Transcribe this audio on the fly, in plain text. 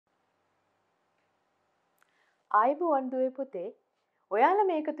ආයිබෝවන් දුවේ පුතේ ඔයාලා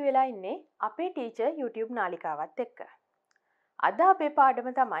මේකතු වෙලා ඉන්නේ අපේ ටීචර් YouTube නාලිකාවත් එක්ක. අද අපේ පාඩම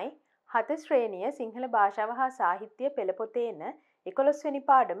තමයි 7 ශ්‍රේණිය සිංහල භාෂාව හා සාහිත්‍ය පෙළ පොතේ එන 11 වෙනි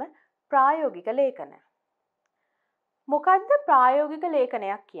පාඩම ප්‍රායෝගික ලේඛන. මොකද්ද ප්‍රායෝගික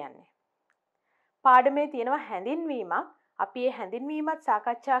ලේඛනයක් කියන්නේ? පාඩමේ තියෙනවා හැඳින්වීමක්. අපි මේ හැඳින්වීමත්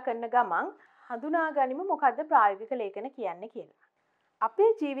සාකච්ඡා කරන ගමන් හඳුනාගනිමු මොකද්ද ප්‍රායෝගික ලේඛන කියන්නේ කියලා.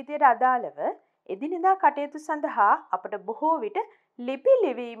 අපේ ජීවිතයට අදාළව එදිනෙදා කටයුතු සඳහා අපට බොහෝ විට ලිපි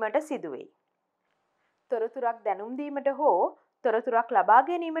ලිවීමට සිදුවෙයි. තොරතුරක් දැනුම් දීමට හෝ තොරතුරක් ලබා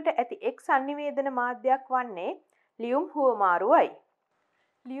ගැනීමට ඇති එක් sannivedana මාධ්‍යයක් වන්නේ ලියුම් හුවමාරුවයි.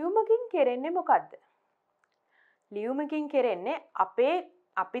 ලියුමකින් කෙරෙන්නේ මොකද්ද? ලියුමකින් කෙරෙන්නේ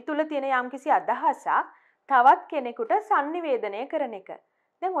අපි තුල තියෙන යම්කිසි අදහසක් තවත් කෙනෙකුට sannivedanaya කරන එක.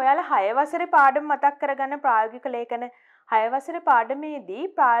 දැන් ඔයාලා 6 වසරේ පාඩම මතක් කරගන්න ප්‍රායෝගික ලේඛන 6 වසරේ පාඩමේදී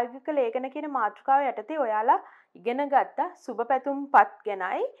ප්‍රායෝගික ලේඛන කියන මාතෘකාව යටතේ ඔයාලා ඉගෙන ගත්ත සුබපැතුම්පත්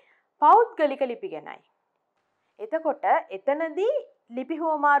ගැනයි පෞද්ගලික ලිපි ගැනයි. එතකොට එතනදී ලිපි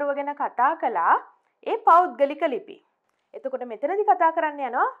හුවමාරුව ගැන කතා කළා ඒ පෞද්ගලික ලිපි. එතකොට මෙතනදී කතා කරන්න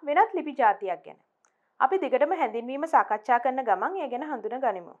යනවා වෙනත් ලිපි જાතියක් ගැන. අපි දිගටම හැඳින්වීම සාකච්ඡා කරන ගමන් ඒ ගැන හඳුනා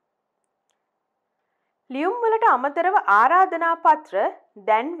ගනිමු. ලියුම් වලට අමතරව ආරාධනා පත්‍ර,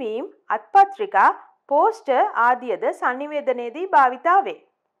 දැන්වීම්, අත්පත්‍රිකා, පෝස්ටර් ආදියද sannivedanayේදී භාවිතා වේ.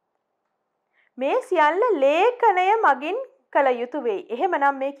 මේ සියල්ල ලේඛනය මගින් කළ යුතු වෙයි.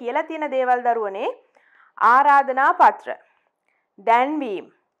 එහෙමනම් මේ කියලා තියෙන දේවල් දරුවනේ ආරාධනා පත්‍ර, දැන්වීම්,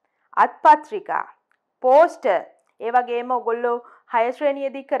 අත්පත්‍රිකා, පෝස්ටර්, ඒ වගේම ඔයගොල්ලෝ 6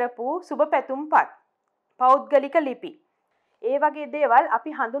 ශ්‍රේණියේදී කරපු සුබ පැතුම්පත්, පෞද්ගලික ලිපි. ඒ වගේ දේවල්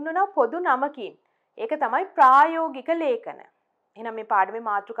අපි හඳුන්වන පොදු නමකින්. ඒක තමයි ප්‍රායෝගික ලේඛන. එහෙනම් මේ පාඩමේ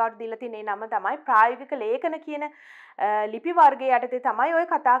මාතෘකාවට දීලා තියෙන නම තමයි ප්‍රායෝගික ලේඛන කියන ලිපි වර්ගයේ යටතේ තමයි ඔය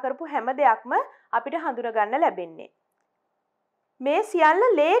කතා කරපු හැම දෙයක්ම අපිට හඳුනා ගන්න ලැබෙන්නේ. මේ සියල්ල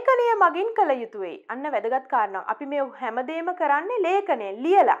ලේඛනය මගින් කළ යුතු වෙයි. අන්න වැදගත් කාරණා. අපි මේ හැමදේම කරන්නේ ලේඛනයෙන්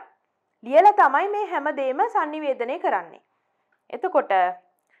ලියලා. ලියලා තමයි මේ හැමදේම sannivedanaya කරන්නේ. එතකොට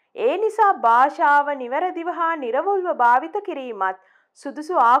ඒ නිසා භාෂාව නිවැරදිව හා නිර්වුල්ව භාවිත කිරීමත්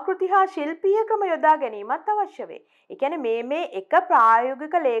සුදුසු ආකෘති හා ශිල්පීය ක්‍රම යොදා ගැනීමත් අවශ්‍ය වේ. ඒ කියන්නේ මේ එක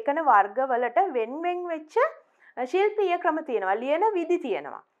ප්‍රායෝගික ලේඛන වර්ගවලට වෙන් වෙච්ච ශිල්පීය ක්‍රම තියෙනවා. ලියන විදි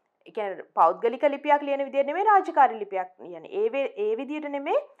තියෙනවා. ඒ කියන්නේ පෞද්ගලික ලිපියක් ලියන විදියට නෙමෙයි රාජකාරී ලිපියක් ලියන්නේ. ඒ විදියට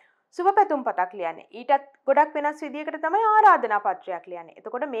නෙමෙයි සුබපැතුම් පතක් ලියන්නේ. ඊටත් ගොඩක් වෙනස් විදියකට තමයි ආරාධනා පත්‍රයක් ලියන්නේ.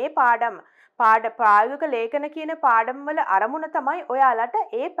 එතකොට මේ ප්‍රායෝගික ලේඛන කියන පාඩම් වල අරමුණ තමයි ඔයාලට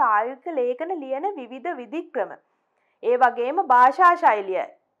ඒ ප්‍රායෝගික ලේඛන ලියන විවිධ විධි ක්‍රම. ඒ වගේම භාෂා ශෛලිය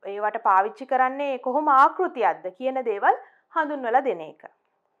ඒවට පාවිච්චි කරන්නේ කොහොම ආකෘතියක්ද කියන දේවල් හඳුන්වලා දෙන එක.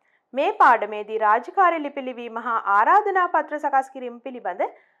 මේ පාඩමේදී රාජකාරී ලිපි ලිවීම හා ආරාධනා පත්‍ර සකස් කිරීම පිළිබඳ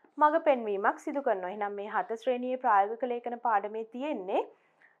මඟ පෙන්වීමක් සිදු කරනවා. එහෙනම් මේ 7 ශ්‍රේණියේ ප්‍රායෝගික ලේඛන පාඩමේ තියෙන්නේ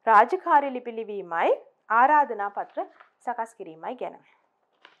රාජකාරී ලිපි ලිවීමයි ආරාධනා පත්‍ර සකස් කිරීමයි ගැන.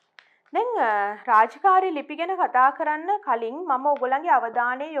 දැන් රාජකාරී ලිපි ගැන කතා කරන්න කලින් මම ඔයගොල්ලන්ගේ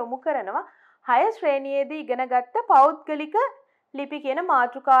අවධානය යොමු කරනවා 6 ශ්‍රේණියේදී ඉගෙනගත්ත පෞද්ගලික ලිපි කියන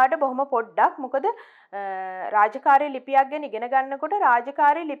මාතෘකාවට බොහොම පොඩ්ඩක්. මොකද රාජකාරී ලිපියක් ගැන ඉගෙන ගන්නකොට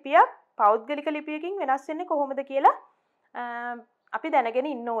රාජකාරී ලිපියක් පෞද්ගලික ලිපියකින් වෙනස් වෙන්නේ කොහොමද කියලා අපි දැනගෙන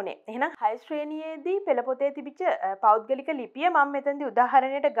ඉන්න ඕනේ. එහෙනම් 6 ශ්‍රේණියේදී පෙළ පොතේ තිබිච්ච පෞද්ගලික ලිපිය මම මෙතනදී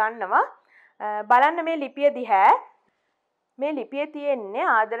උදාහරණයට ගන්නවා. බලන්න මේ ලිපිය දිහා. මේ ලිපියේ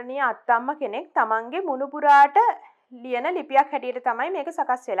තියෙන්නේ ආදරණීය අත්තම්ම කෙනෙක් තමන්ගේ මුණුපුරාට ලියන ලිපියක් හැටියට තමයි මේක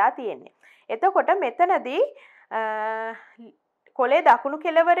සකස් වෙලා තියෙන්නේ. එතකොට මෙතනදී කොලේ දකුණු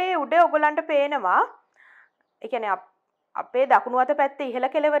කෙළවරේ උඩ ඔයගලන්ට පේනවා. ඒ කියන්නේ අපේ දකුණු අත පැත්තේ ඉහළ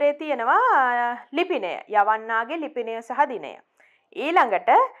කෙළවරේ තියෙනවා ලිපිනය. යවන්නාගේ ලිපිනය සහ දිනය.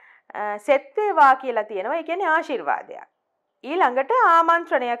 ඊළඟට සෙත් වේවා කියලා තියෙනවා. ඒ කියන්නේ ආශිර්වාදයක්. ඊළඟට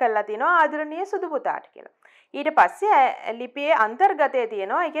ආමන්ත්‍රණය කරලා තියෙනවා ආදරණීය සුදු පුතාට කියලා. ඊට පස්සේ ලිපියේ අන්තර්ගතයේ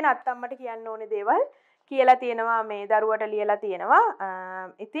තියෙනවා. ඒ කියන්නේ අත්තම්මට කියන්න ඕනේ දේවල් කියලා තියෙනවා මේ දරුවට ලියලා තියෙනවා.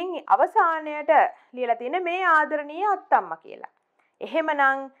 ඉතින් අවසානයට ලියලා තියෙන්නේ මේ ආදරණීය අත්තම්මා කියලා.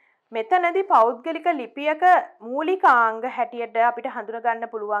 එහෙමනම් මෙතනදී පෞද්ගලික ලිපියක මූලිකාංග හැටියට අපිට හඳුනා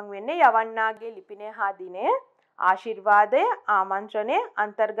ගන්න පුළුවන් වෙන්නේ යවන්නාගේ ලිපිනය හා දිනය, ආශිර්වාදය, ආමන්ත්‍රණය,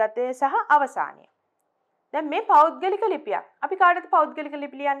 අන්තර්ගතය සහ අවසානය. දැන් මේ පෞද්ගලික ලිපියක්. අපි කාටද පෞද්ගලික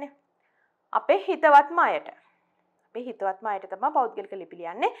ලිපි ලියන්නේ? අපේ හිතවත්ම අයට. අපේ හිතවත්ම අයට තමයි පෞද්ගලික ලිපි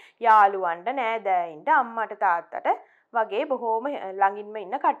ලියන්නේ. යාළුවන්ට, නෑදෑයින්ට, අම්මට, තාත්තට වගේ බොහෝම ළඟින්ම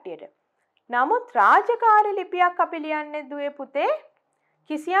ඉන්න කට්ටියට. නමුත් රාජකාරී ලිපියක් අපි ලියන්නේ දුවේ පුතේ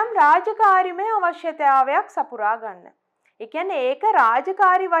කිසියම් රාජකාරීමය අවශ්‍යතාවයක් සපුරා ගන්න. ඒ කියන්නේ ඒක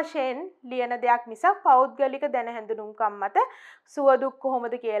රාජකාරී වශයෙන් ලියන දෙයක් මිසක් පෞද්ගලික දැන හැඳුනුම්කම් මත සුවදුක්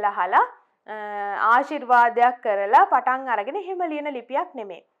කොහොමද කියලා අහලා ආශිර්වාදයක් කරලා පටන් අරගෙන එහෙම ලියන ලිපියක්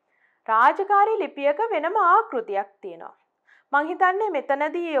නෙමෙයි. රාජකාරී ලිපියක වෙනම ආකෘතියක් තියෙනවා. මං හිතන්නේ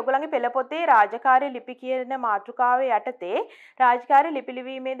මෙතනදී ඔයගොල්ලන්ගේ පෙළ පොතේ රාජකාරී ලිපි කියන මාතෘකාවේ යටතේ රාජකාරී ලිපි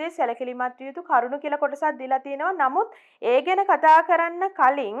ලිවීමේදී සැලකිලිමත් විය යුතු කරුණු කියලා කොටසක් දීලා තියෙනවා. නමුත් ඒ ගැන කතා කරන්න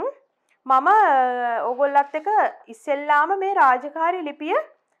කලින් මම ඔයගොල්ලත් එක්ක ඉස්සෙල්ලාම මේ රාජකාරී ලිපිය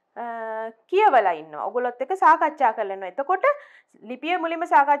කියවලා ඉන්නවා. ඔයගොල්ලොත් එක්ක සාකච්ඡා කරලා ඉන්නවා. එතකොට ලිපිය මුලින්ම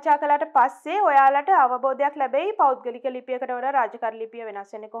සාකච්ඡා කළාට පස්සේ ඔයාලට අවබෝධයක් ලැබෙයි පෞද්ගලික ලිපියකට වඩා රාජකාරී ලිපිය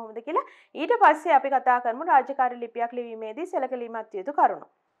වෙනස් වෙන්නේ කොහොමද කියලා. ඊට පස්සේ අපි කතා කරමු රාජකාරී ලිපියක් ලිවීමේදී සැලකිලිමත් විය යුතු කරුණු.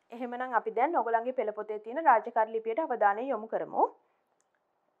 එහෙමනම් අපි දැන් ඔයගොල්ලන්ගේ පෙළ පොතේ තියෙන රාජකාරී ලිපියට අවධානය යොමු කරමු.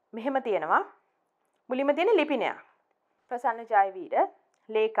 මෙහෙම තියෙනවා. මුලින්ම තියෙන ලිපිනය. ප්‍රසන්න ජයවීර,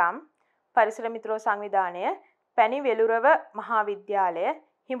 ලේකම්, පරිසර මිත්‍රෝ සංවිධානය, පැණි වෙලුරව මහාවිද්‍යාලය,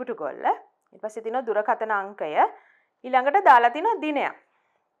 හිඹුටුගොල්ල. ඊට පස්සේ තියෙනවා දුරකථන අංකය. ඊළඟට දාලා තියෙනවා දිනයක්.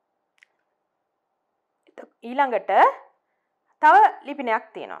 ඊළඟට තව ලිපිනයක්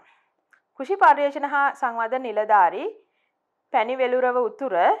තියෙනවා. කෘෂි පර්යේෂණ හා සංවර්ධන නිලධාරී, පැණි වෙලුරව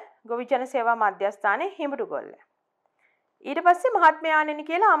උතුර ගොවි ජන සේවා මධ්‍යස්ථානයේ හිඹුටුගොල්ල. ඊට පස්සේ මහත්මයාණෙනි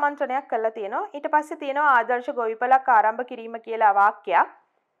කියලා ආමන්ත්‍රණයක් කරලා තියෙනවා. ඊට පස්සේ තියෙනවා ආදර්ශ ගොවිපලක් ආරම්භ කිරීම කියලා වාක්‍යයක්.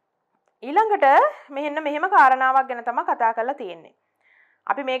 ඊළඟට මෙහෙම කාරණාවක් ගැන තමයි කතා කරලා තියෙන්නේ.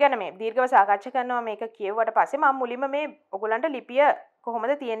 අපි මේ ගැන මේ දීර්ඝව සාකච්ඡා කරනවා. මේක කියවුවට පස්සේ මම මුලින්ම මේ ඔයගලන්ට ලිපිය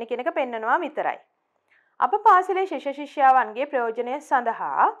කොහොමද තියෙන්නේ කියන එක පෙන්නනවා විතරයි. අප පාසලේ ශිෂ්‍ය ශිෂ්‍යාවන්ගේ ප්‍රයෝජනය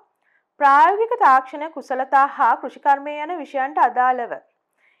සඳහා ප්‍රායෝගික තාක්ෂණ කුසලතා හා කෘෂිකර්මය යන විෂයන්ට අදාළව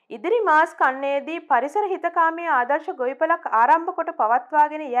ඉදිරි මාස් කන්නේදී පරිසර හිතකාමී ආදර්ශ ගොවිපලක් ආරම්භ කොට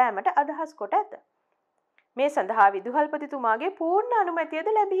පවත්වාගෙන යෑමට අදහස් කොට ඇත. මේ සඳහා විදුහල්පතිතුමාගේ පූර්ණ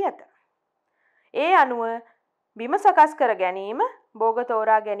අනුමැතියද ලැබී ඇත. ඒ අනුව බිම සකස් කර ගැනීම, බෝග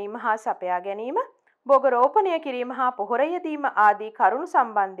තෝරා ගැනීම හා සපයා ගැනීම, බෝග රෝපණය කිරීම හා පොහොර යෙදීම ආදී කරුණු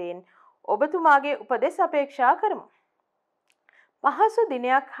සම්බන්ධයෙන් ඔබතුමාගේ උපදෙස් අපේක්ෂා කරමු. පහසු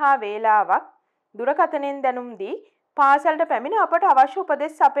දිනයක් හා වේලාවක් දුරකථනයෙන් දැනුම් දී පාසලට පැමිණ අපට අවශ්‍ය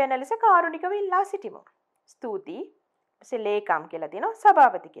උපදෙස් සපයන ලෙස කාරුණිකව ඉල්ලා සිටිමු. ස්තුතියි. ලේකම් කියලා තියෙනවා,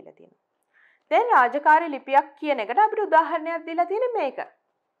 සභාපති කියලා තියෙනවා. දැන් රාජකාරී ලිපියක් කියන එකට අපිට උදාහරණයක් දීලා තියෙන්නේ මේක.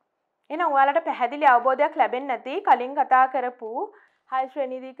 එහෙනම් ඔයාලට පැහැදිලි අවබෝධයක් ලැබෙන්නේ නැති කලින් කතා කරපු 6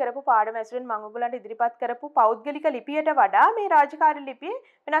 ශ්‍රේණියේදී කරපු පාඩම ඇසුරෙන් මම ඔයගලන්ට ඉදිරිපත් කරපු පෞද්ගලික ලිපියට වඩා මේ රාජකාරී ලිපියේ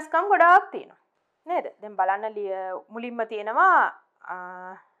වෙනස්කම් ගොඩාක් තියෙනවා. නේද? දැන් බලන්න මුලින්ම තියෙනවා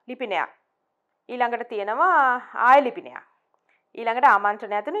ලිපිනයක්. ඊළඟට තියෙනවා ආය ලිපිනයක්. ඊළඟට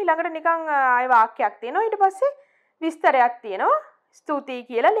ආමන්ත්‍රණයක් තියෙනවා. ඊළඟට නිකන් ආය වාක්‍යයක් තියෙනවා. ඊට පස්සේ විස්තරයක් තියෙනවා. ස්තුතියි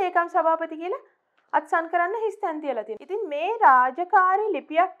කියලා, ලේකම් සභාපති කියලා අත්සන් කරන්න හිස්තැන් තියලා තියෙනවා. ඉතින් මේ රාජකාරී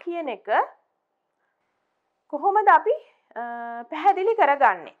ලිපියක් කියන එක කොහොමද අපි පැහැදිලි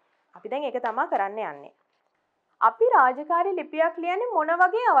කරගන්නේ? අපි දැන් ඒක තමයි කරන්න යන්නේ. අපි රාජකාරී ලිපියක් ලියන්නේ මොන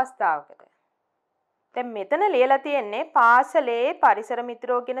වගේ අවස්ථාවකද? දැන් මෙතන ලියලා තියෙන්නේ පාසලේ පරිසර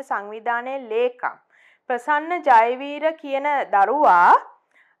මිත්‍රෝ කියන සංවිධානයේ ලේකම් ප්‍රසන්න ජයවීර කියන දරුවා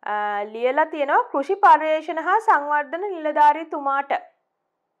ලියලා තියෙනවා කෘෂි පර්යේෂණ හා සංවර්ධන නිලධාරීතුමාට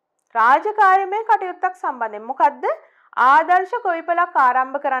රාජකාරීමේ කටයුත්තක් සම්බන්ධයෙන්. මොකද්ද? ආදර්ශ ගොවිපලක්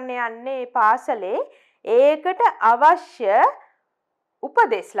ආරම්භ කරන්න යන්නේ පාසලේ. ඒකට අවශ්‍ය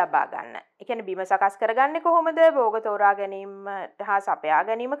උපදෙස් ලබා ගන්න. ඒ කියන්නේ බිම සකස් කරගන්නේ කොහොමද? භෝග තෝරා ගැනීමට හා සපයා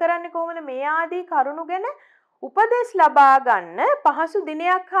ගැනීම කරන්නේ කොහොමද? මේ ආදී කරුණු ගැන උපදෙස් ලබා ගන්න පහසු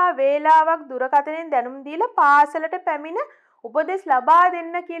දිනයක් හා වේලාවක් දුරකථනයෙන් දැනුම් දීලා පාසලට පැමිණ උපදෙස් ලබා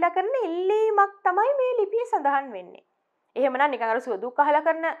දෙන්න කියලා කරන ඉල්ලීමක් තමයි මේ ලිපියේ සඳහන් වෙන්නේ. එහෙමනම් නිකන් අර සුවදුක් අහලා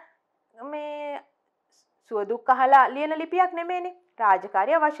කරන මේ සුවදුක් අහලා ලියන ලිපියක් නෙමෙයිනේ.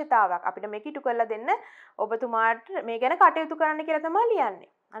 රාජකාරී අවශ්‍යතාවක් අපිට මේක ඉටු කරලා දෙන්න ඔබතුමාට මේ ගැන කටයුතු කරන්න කියලා තමයි ලියන්නේ.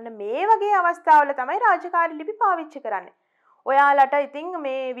 අන්න මේ වගේ අවස්ථාවල තමයි රාජකාරී ලිපි පාවිච්චි කරන්නේ. ඔයාලට ඉතින්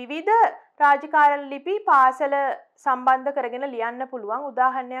මේ විවිධ රාජකාරී ලිපි පාසල සම්බන්ධ කරගෙන ලියන්න පුළුවන්.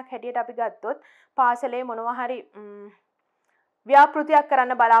 උදාහරණයක් හැටියට අපි ගත්තොත් පාසලේ මොනවා හරි ව්‍යාපෘතියක්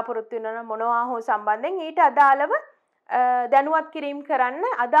කරන්න බලාපොරොත්තු වෙන මොනවා හෝ සම්බන්ධයෙන් ඊට අදාළව දැනුවත් කිරීම කරන්න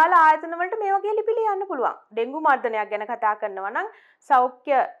අදාළ ආයතන වලට මේ වගේ ලිපි ලියන්න පුළුවන්. ඩෙන්ගු මර්ධනයක් ගැන කතා කරනවා නම්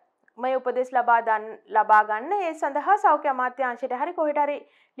සෞඛ්‍යමය උපදෙස් ලබා ගන්න ඒ සඳහා සෞඛ්‍ය අමාත්‍යාංශයට හරි කොහෙට හරි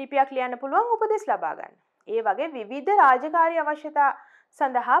ලිපියක් ලියන්න පුළුවන් උපදෙස් ලබා ගන්න. ඒ වගේ විවිධ රාජකාරී අවශ්‍යතා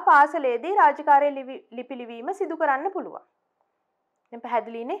සඳහා පාසලේදී රාජකාරී ලිපි ලිවීම සිදු කරන්න පුළුවන්. දැන්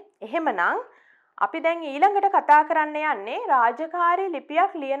පැහැදිලිනේ? එහෙමනම් අපි දැන් ඊළඟට කතා කරන්න යන්නේ රාජකාරී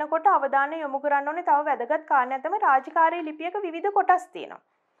ලිපියක් ලියනකොට අවධානය යොමු කරන්න ඕනේ තව වැදගත් කාරණයක් තමයි රාජකාරී ලිපියක විවිධ කොටස් තියෙනවා.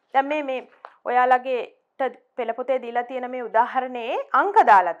 දැන් මේ ඔයාලගේ පෙළ පොතේ දීලා තියෙන මේ උදාහරණයේ අංක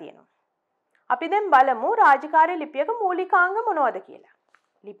දාලා තියෙනවා. අපි දැන් බලමු රාජකාරී ලිපියක මූලිකාංග මොනවද කියලා.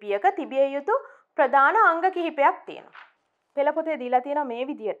 ලිපියක තිබිය යුතු ප්‍රධාන අංග කිහිපයක් තියෙනවා. පෙළ පොතේ දීලා තියෙන මේ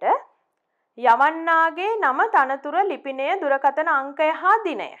විදියට යවන්නාගේ නම තනතුර ලිපිනය දුරකථන අංකය හා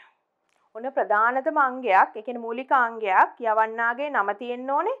දිනය. ඔන්න ප්‍රධානතම අංගයක්, ඒ කියන්නේ මූලික අංගයක් යවන්නාගේ නම තියෙන්න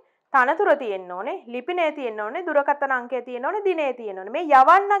ඕනේ, තනතුර තියෙන්න ඕනේ, ලිපිනය තියෙන්න ඕනේ, දුරකථන අංකය තියෙන්න ඕනේ, දිනය තියෙන්න ඕනේ. මේ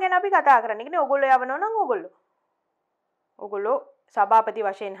යවන්න ගැන අපි කතා කරන්නේ. කියන්නේ ඔයගොල්ලෝ යවනවා නම් ඔයගොල්ලෝ සභාපති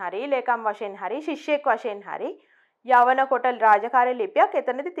වශයෙන් හරි, ලේකම් වශයෙන් හරි, ශිෂ්‍යෙක් වශයෙන් හරි යවනකොට රාජකාරී ලිපියක්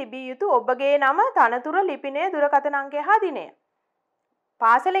එතනදී තිබිය යුතු ඔබගේ නම, තනතුර, ලිපිනය, දුරකථන අංකය හා දිනය.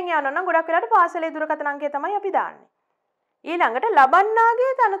 පාසලෙන් යනවා නම් ගොඩක් වෙලාවට පාසලේ දුරකථන අංකය තමයි අපි දාන්නේ. ඊළඟට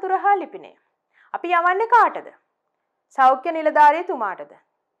ලබන්නාගේ තනතුර හා ලිපිනය. අපි යවන්නේ කාටද? සෞඛ්‍ය නිලධාරීතුමාටද?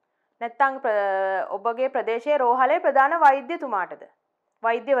 නැත්නම් ඔබගේ ප්‍රදේශයේ රෝහලේ ප්‍රධාන වෛද්‍යතුමාටද?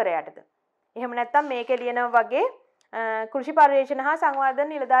 වෛද්‍යවරයාටද? එහෙම නැත්නම් මේකේ ලියනවා වගේ කෘෂි පර්යේෂණ හා සංවර්ධන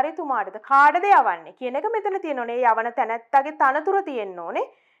නිලධාරීතුමාටද? කාටද යවන්නේ කියන එක මෙතන තියෙනෝනේ. ඒ යවන තැනැත්තගේ තනතුර තියෙන්න ඕනේ.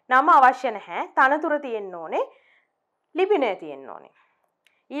 නම අවශ්‍ය නැහැ. තනතුර තියෙන්න ඕනේ. ලිපිනය තියෙන්න ඕනේ.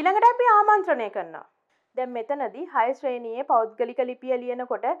 ඊළඟට අපි ආමන්ත්‍රණය කරනවා. දැන් මෙතනදී 6 ශ්‍රේණියේ පෞද්ගලික ලිපිය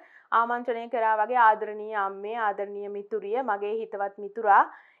ලියනකොට ආමන්ත්‍රණය කරා වගේ ආදරණීය අම්මේ, ආදරණීය මිතුරිය, මගේ හිතවත් මිතුරා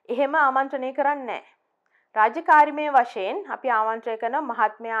එහෙම ආමන්ත්‍රණය කරන්නේ නැහැ. රාජකාරීමේ වශයෙන් අපි ආමන්ත්‍රණය කරන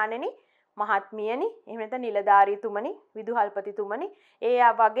මහත්මයාණෙනි, මහත්මියනි, එහෙම නැත්නම් නිලධාරීතුමනි, විදුහල්පතිතුමනි, ඒ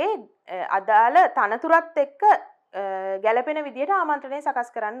වගේ අදාළ තනතුරත් එක්ක ගැළපෙන විදිහට ආමන්ත්‍රණය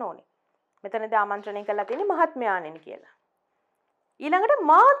සකස් කරන්න ඕනේ. මෙතනදී ආමන්ත්‍රණය කරලා තියෙන්නේ මහත්මයාණෙනි කියලා. ඊළඟට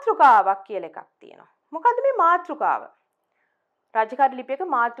මාතෘකාවක් කියලා එකක් තියෙනවා. මොකද්ද මේ මාතෘකාව? රාජකාරී ලිපියක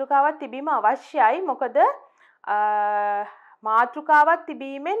මාතෘකාවක් තිබීම අවශ්‍යයි. මොකද මාතෘකාවක්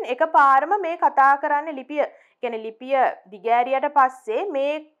තිබීමෙන් එකපාරම මේ කතා කරන්නේ ලිපිය, කියන්නේ ලිපිය දිගෑරියට පස්සේ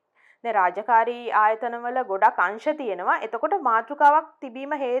මේ දැන් රාජකාරී ආයතනවල ගොඩක් අංශ තියෙනවා. එතකොට මාතෘකාවක්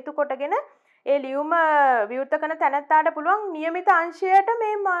තිබීම හේතු කොටගෙන ඒ ලියුම විවෘත කරන තැනැත්තාට පුළුවන් નિયમિત අංශයට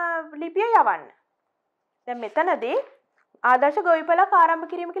මේ ලිපිය යවන්න. දැන් මෙතනදී ආදර්ශ ගොවිපලක් ආරම්භ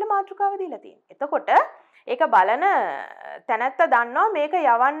කිරීම කියලා මාතෘකාව දීලා තියෙනවා. එතකොට ඒක බලන තැනැත්තා දන්නවා මේක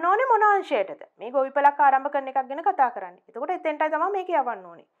යවන්න ඕනේ මොන අංශයටද. මේ ගොවිපලක් ආරම්භ කරන එකක් ගැන කතා කරන්නේ. එතකොට එතෙන්ටයි තමයි මේක යවන්න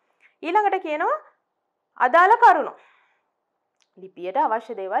ඕනේ. ඊළඟට කියනවා අදාළ කරුණු. ලිපියට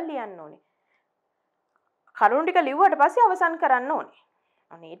අවශ්‍ය දේවල් ලියන්න ඕනේ. කරුණු ටික ලිව්වට පස්සේ අවසන් කරන්න ඕනේ.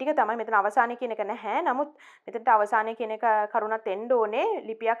 අනේ ටික තමයි මෙතන අවසානයේ කියන එක නැහැ. නමුත් මෙතනට අවසානයේ කියන එක කරුණත් එන්න ඕනේ.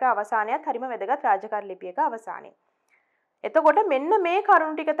 ලිපියක අවසානයත් හරිම වැදගත් රාජකාරී ලිපියක අවසානයේ. එතකොට මෙන්න මේ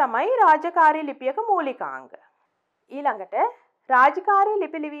කරුණු ටික තමයි රාජකාරී ලිපියක මූලිකාංග. ඊළඟට රාජකාරී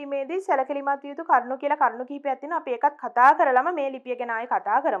ලිපි ලිවීමේදී සැලකිලිමත් යුතු කරුණු කියලා කරුණු කිහිපයක් තියෙනවා. අපි ඒකත් කතා කරලම මේ ලිපිය ගැන ආයේ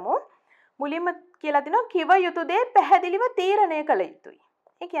කතා කරමු. මුලින්ම කියලා තිනවා කිව යුතු දේ පැහැදිලිව තීරණය කළ යුතුයි.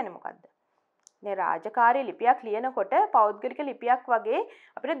 ඒ කියන්නේ මොකද්ද? මේ රාජකාරී ලිපියක් ලියනකොට පෞද්ගලික ලිපියක් වගේ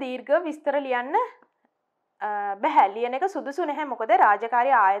අපිට දීර්ඝ විස්තර ලියන්න බැහැ. ලියන එක සුදුසු නැහැ. මොකද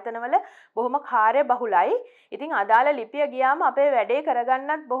රාජකාරී ආයතනවල බොහොම කාර්ය බහුලයි. ඉතින් අදාළ ලිපිය ගියාම අපේ වැඩේ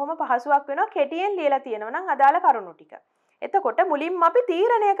කරගන්නත් බොහොම පහසුවක් වෙනවා. කෙටියෙන් ලියලා තියෙනවා නම් අදාළ කරුණු ටික. එතකොට මුලින්ම අපි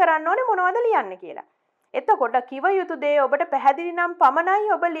තීරණය කරන්න ඕනේ මොනවද ලියන්න කියලා. එතකොට කිව යුතු දේ ඔබට පැහැදිලි නම්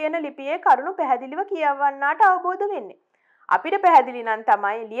පමණයි ඔබ ලියන ලිපියේ කරුණු පැහැදිලිව කියවන්නාට අවබෝධ වෙන්නේ. අපිට පැහැදිලි නම්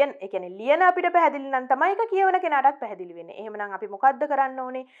තමයි ලියන අපිට පැහැදිලි නම් තමයි ඒක කියවන කෙනාටත් පැහැදිලි වෙන්නේ. එහෙමනම් අපි මොකද්ද කරන්න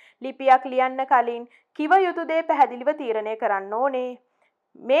ඕනේ? ලිපියක් ලියන්න කලින් කිව යුතු දේ පැහැදිලිව තීරණය කරන්න ඕනේ.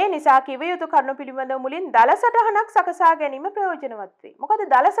 මේ නිසා කිව යුතු කරුණු පිළිබඳව මුලින් දල සටහනක් සකසා ගැනීම ප්‍රයෝජනවත් වෙයි. මොකද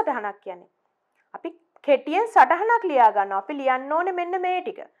දල සටහනක් කියන්නේ? අපි කෙටියෙන් සටහනක් ලියා ගන්නවා. අපි ලියන්න ඕනේ මෙන්න මේ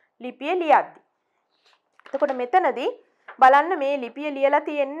ටික. ලිපියේ ලියද්දි. එතකොට මෙතනදී බලන්න මේ ලිපිය ලියලා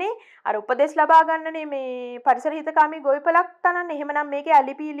තියෙන්නේ අර උපදෙස් ලබා ගන්නනේ මේ පරිසර හිතකාමී ගොවිපලක් තනන්නේ. එහෙමනම් මේකේ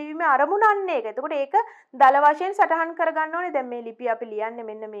ලිපිය ලිවීමේ අරමුණන්නේ ඒක. එතකොට ඒක දල වශයෙන් සටහන් කරගන්න ඕනේ. දැන් මේ ලිපිය අපි ලියන්නේ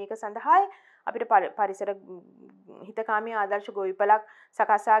මෙන්න මේක සඳහායි. අපිට පරිසර හිතකාමී ආදර්ශ ගොවිපලක්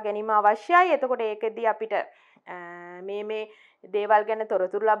සකසා ගැනීම අවශ්‍යයි. එතකොට ඒකෙදී අපිට මේ දේවල් ගැන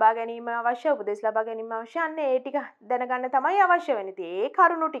තොරතුරු ලබා ගැනීම අවශ්‍යයි. උපදෙස් ලබා ගැනීම අවශ්‍යයි. අන්න ඒ ටික දැනගන්න තමයි අවශ්‍ය වෙන්නේ. ඉතින් ඒ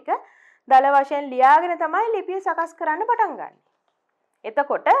කරුණු ටික දල වශයෙන් ලියාගෙන තමයි ලිපිය සකස් කරන්න පටන් ගන්න.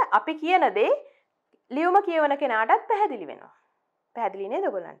 එතකොට අපි කියන දේ ලියුම කියවන කෙනාටත් පැහැදිලි වෙනවා. පැහැදිලි නේද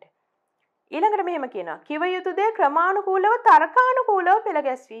ඔයගොල්ලන්ට? ඊළඟට මෙහෙම කියනවා. කිව යුතු දේ ක්‍රමානුකූලව තර්කානුකූලව පෙළ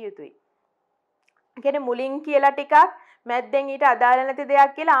ගැස්විය යුතුයි. කියන්නේ මුලින් කියලා ටිකක් මැද්දෙන් ඊට අදාළ නැති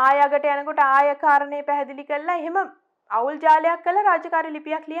දෙයක් කියලා ආය අගට යනකොට ආය කාරණේ පැහැදිලි කරලා එහෙම අවුල් ජාලයක් කරලා රාජකාරී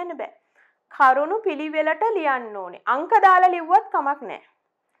ලිපියක් ලියන්න බෑ. කරුණු පිළිවෙලට ලියන්න ඕනේ. අංක දාලා ලිව්වත් කමක් නැහැ.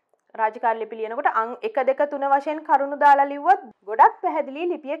 රාජකාරී ලිපි ලියනකොට 1 2 3 වශයෙන් කරුණු දාලා ලිව්වොත් ගොඩක් පැහැදිලි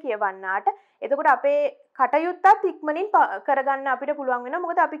ලිපිය කියවන්නාට. එතකොට අපේ කටයුත්තත් ඉක්මනින් කරගන්න අපිට පුළුවන් වෙනවා.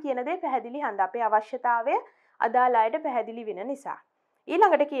 මොකද අපි කියන දේ පැහැදිලි හන්ද අපේ අවශ්‍යතාවය අදාළ අයට පැහැදිලි වෙන නිසා.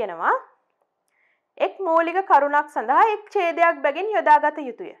 ඊළඟට කියනවා එක් මූලික කරුණක් සඳහා එක් ඡේදයක් බැගින් යොදාගත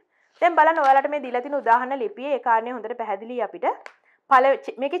යුතුය. දැන් බලන්න ඔයාලට මේ දීලා තියෙන උදාහරණ ලිපියේ ඒ කාරණේ හොඳට පැහැදිලි අපිට.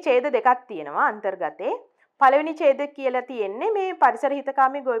 මේකේ ඡේද දෙකක් තියෙනවා අන්තර්ගතේ. පළවෙනි ඡේදය කියලා තියෙන්නේ මේ පරිසර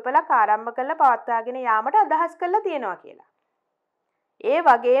හිතකාමී ගොවිපලක් ආරම්භ කරලා පවත්වාගෙන යාමට අදහස් කරලා තියෙනවා කියලා. ඒ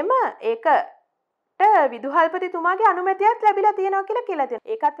වගේම ඒකට විදුහල්පතිතුමාගේ අනුමැතියත් ලැබිලා තියෙනවා කියලා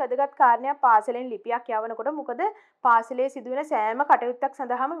තියෙනවා. ඒකත් වැදගත් කාරණයක් පාසලෙන් ලිපියක් යවනකොට. මොකද පාසලේ සිදුවෙන සෑම කටයුත්තක්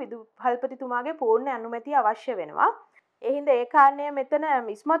සඳහාම විදුහල්පතිතුමාගේ පූර්ණ අනුමැතිය අවශ්‍ය වෙනවා. ඒ හින්දා ඒ කාරණය මෙතන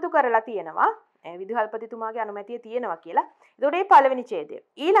ඉස්මතු කරලා තියෙනවා. විදුහල්පතිතුමාගේ අනුමැතිය තියෙනවා කියලා. ඒතකොට මේ පළවෙනි ඡේදය.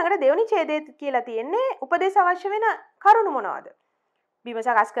 ඊළඟට දෙවෙනි ඡේදය කියලා තියෙන්නේ උපදේශ අවශ්‍ය වෙන කරුණු මොනවද? බිම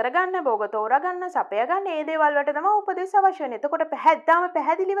සකස් කරගන්න, භෝග තෝරාගන්න, සපය ගන්න, මේ දේවල් වලට තමයි උපදේශ අවශ්‍ය වෙන්නේ. එතකොට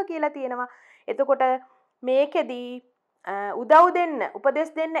පැහැදිලිව කියලා තියෙනවා. එතකොට මේකෙදී උදව් දෙන්න,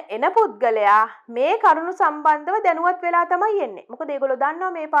 උපදෙස් දෙන්න එන පුද්ගලයා මේ කරුණු සම්බන්ධව දැනුවත් වෙලා තමයි එන්නේ. මොකද ඒගොල්ලෝ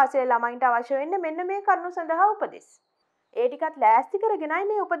දන්නවා මේ පාසලේ ළමයින්ට අවශ්‍ය වෙන්නේ මෙන්න මේ කරුණු සඳහා උපදෙස්. ඒ ටිකත් ලෑස්ති කරගෙනයි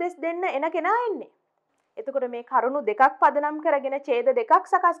මේ උපදෙස් දෙන්න එන කෙනා එන්නේ. එතකොට මේ කරුණු දෙකක් පදනම් කරගෙන ඡේද දෙකක්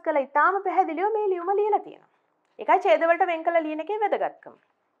සකස් කළා. ඊටාම පැහැදිලිව මේ ලියුම ලියලා තියෙනවා. ඒකයි ඡේද වලට වෙන් කළ ලියන එකේ වැදගත්කම.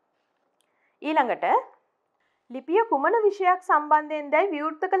 ඊළඟට ලිපිය කුමන විෂයක් සම්බන්ධයෙන් දැයි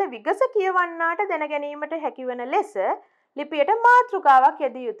විවෘත කළ විගස කියවන්නාට දැන ගැනීමට හැකිවන ලෙස ලිපියට මාතෘකාවක්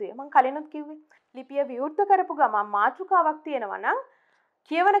යෙදිය යුතුය. මම කලිනුත් කිව්වේ ලිපිය විවෘත කරපු ගමන් මාතෘකාවක් තියෙනවා නම්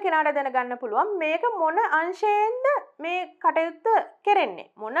කියවන කෙනාට දැනගන්න පුළුවන් මේක මොන අංශයෙන්ද මේ කටයුත්ත කෙරෙන්නේ.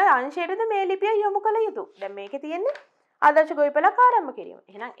 මොන අංශයටද මේ ලිපිය යොමු කළ යුතු. දැන් මේකේ තියෙන්නේ ආදර්ශ ගොවිපලක් ආරම්භ කිරීම.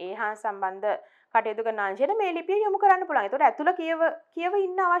 එහෙනම් ඒ හා සම්බන්ධ කටයුතු කරන අංශයට මේ ලිපිය යොමු කරන්න පුළුවන්. ඒතකොට ඇතුළ කියව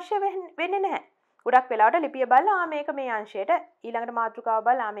ඉන්න අවශ්‍ය වෙන්නේ නැහැ. ගොඩක් වෙලාවට ලිපිය බලලා මේක මේ අංශයට, ඊළඟට මාතෘකාව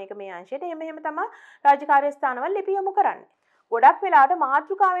බලලා මේක මේ අංශයට, එහෙම තමයි රාජකාරී ස්ථානවල ලිපිය යොමු කරන්නේ. ගොඩක් වෙලාවට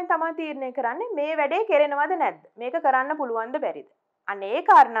මාතෘකාවෙන් තමයි තීරණය කරන්නේ මේ වැඩේ කෙරෙනවද නැද්ද, මේක කරන්න පුළුවන්ද බැරිද. අන්න ඒ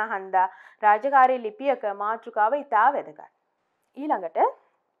කාරණා හන්දා රාජකාරී ලිපියක මාතෘකාව ඉතා වැදගත්. ඊළඟට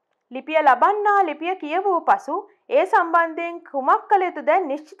ලිපිය ලබන්නා ලිපිය කියවූ පසු ඒ සම්බන්ධයෙන් කුමක් කළ යුතුද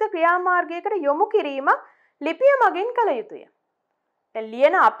නිශ්චිත ක්‍රියාමාර්ගයකට යොමු කිරීමක් ලිපිය මගින් කළ යුතුය. දැන්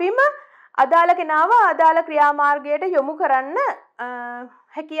ලියන අපිම අදාළ කෙනාව අදාළ ක්‍රියාමාර්ගයට යොමු කරන්න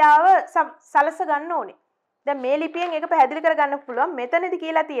හැකියාව සලස ගන්න ඕනේ. දැන් මේ ලිපියෙන් ඒක පැහැදිලි කරගන්න පුළුවන්. මෙතනදී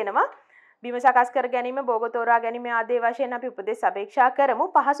කියලා තියෙනවා බිම සකස් කර ගැනීම, භෝග තෝරා ගැනීම ආදී වශයෙන් අපි උපදෙස් අපේක්ෂා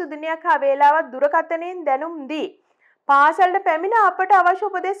කරමු. පහසු දිනයක් හා වේලාවක් දුරකථනයෙන් දැනුම් දී පාසලට පැමිණ අපට අවශ්‍ය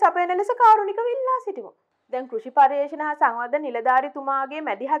උපදෙස් අපේන ලෙස කාරුණිකව ඉල්ලා සිටිමු. දැන් කෘෂි පර්යේෂණ හා සංවර්ධන නිලධාරිතුමාගේ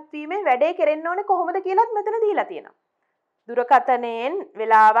මැදිහත් වීමෙන් වැඩේ කෙරෙන්න ඕනේ කොහොමද කියලාත් මෙතන දීලා තියෙනවා. දුරකථනයෙන්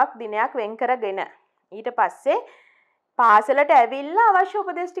වෙලාවක් දිනයක් වෙන් කරගෙන ඊට පස්සේ පාසලට ඇවිල්ලා අවශ්‍ය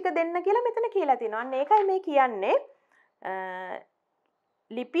උපදෙස් ටික දෙන්න කියලා මෙතන කියලා තියෙනවා. අන්න ඒකයි මේ කියන්නේ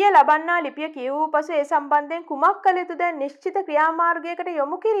ලිපිය ලබන්නා ලිපිය කියවූ පසු ඒ සම්බන්ධයෙන් කුමක් කළ යුතුද නිශ්චිත ක්‍රියාමාර්ගයකට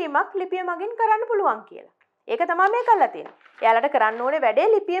යොමු කිරීමක් ලිපිය මගින් කරන්න පුළුවන් කියලා. ඒක තමයි මේ කරලා තියෙන්නේ. එයාලට කරන්න ඕනේ වැඩේ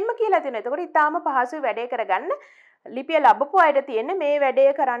ලිපියෙන්ම කියලා තියෙනවා. එතකොට ඊටාම පහසුයි වැඩේ කරගන්න. ලිපිය ලැබපු අයට තියෙන්නේ මේ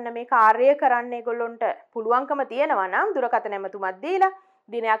වැඩේ කරන්න, මේ කාර්යය කරන්න ඒගොල්ලොන්ට පුළුවන්කම තියෙනවා නම් දුරකථන ඇමතුමක් දීලා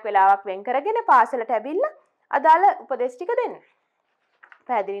දිනයක් වෙලාවක් වෙන් කරගෙන පාසලට ඇවිල්ලා අදාළ උපදෙස් ටික දෙන්න.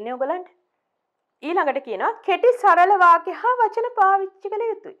 පැහැදිලිනේ ඔයගලන්ට? ඊළඟට කියනවා කෙටි සරල වාක්‍ය හා වචන පාවිච්චි කළ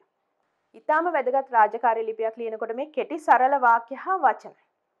යුතුයි. ඊටාම වැදගත් රාජකාරී ලිපියක් ලියනකොට මේ කෙටි සරල වාක්‍ය හා වචන.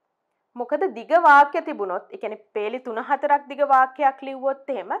 මොකද දිග වාක්‍ය තිබුණොත්, ඒ කියන්නේ පේලි 3-4ක් දිග වාක්‍යයක්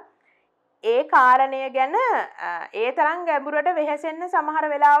ලිව්වොත් එහෙම ඒ කාරණය ගැන ඒ තරම් ගැඹුරට වෙහෙසෙන්න සමහර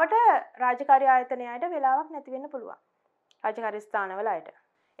වෙලාවට රාජකාරී ආයතනයට වෙලාවක් නැති වෙන්න පුළුවන්. රාජකාරී ස්ථානවල අයට.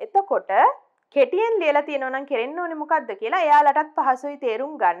 එතකොට කෙටියෙන් ලියලා තියෙනවා නම් කෙරෙන්න ඕනේ මොකද්ද කියලා එයාලටත් පහසුයි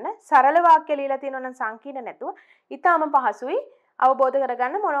තේරුම් ගන්න. සරල වාක්‍ය ලියලා තියෙනවා නම් සංකීර්ණ නැතුව ඊටාම පහසුයි අවබෝධ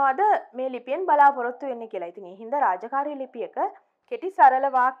කරගන්න මොනවද මේ ලිපියෙන් බලාපොරොත්තු වෙන්නේ කියලා. ඉතින් ඒ හින්දා රාජකාරී ලිපියක කෙටි සරල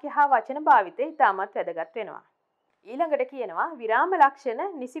වාක්‍ය හා වචන භාවිතය ඊටමත් වැදගත් වෙනවා. ඊළඟට කියනවා විරාම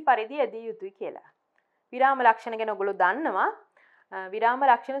ලක්ෂණ නිසි පරිදි යෙදිය යුතුයි කියලා. විරාම ලක්ෂණ ගැන ඔයගොල්ලෝ දන්නවා. විරාම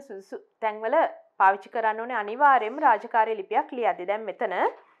ලක්ෂණ සුසු තැන්වල පාවිච්චි කරන්න ඕනේ අනිවාර්යයෙන්ම රාජකාරී ලිපියක් ලියද්දී. දැන් මෙතන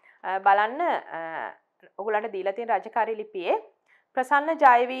බලන්න ඔයගොල්ලන්ට දීලා තියෙන රාජකාරී ලිපියේ ප්‍රසන්න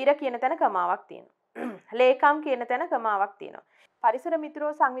ජයවීර කියන තැන කමාවක් තියෙනවා. ලේකම් කියන තැන කමාවක් තියෙනවා. පරිසර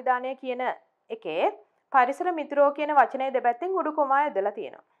මිත්‍රෝ සංවිධානය කියන එකේ පරිසර මිත්‍රෝ කියන වචනේ දෙපැත්තෙන් උඩු කොමා යොදලා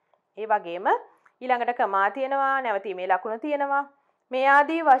තියෙනවා. ඒ වගේම ඊළඟට කමා තියෙනවා, නැවතීමේ ලකුණ තියෙනවා. මේ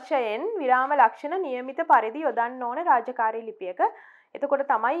ආදී වශයෙන් විරාම ලක්ෂණ નિયમિત පරිදි යොදන්න ඕනේ රාජකාරී ලිපියක. එතකොට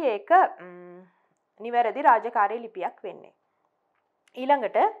තමයි ඒක නිවැරදි රාජකාරී ලිපියක් වෙන්නේ.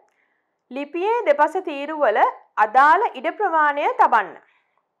 ඊළඟට ලිපියේ දෙපස තීරුවල අදාළ ඉඩ ප්‍රමාණය තබන්න.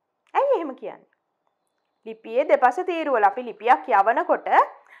 ඇයි එහෙම කියන්නේ? ලිපියේ දෙපස තීරුවල අපි ලිපියක් යවනකොට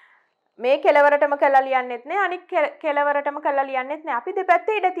මේ කෙලවරටම කළා ලියන්නෙත් නෑ, අනිත් කෙලවරටම කළා ලියන්නෙත් නෑ. අපි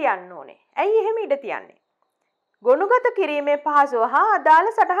දෙපැත්තේ ඉඩ තියන්න ඕනේ. ඇයි එහෙම ඉඩ තියන්නේ? ගොනුගත කිරීමේ පහසුව හා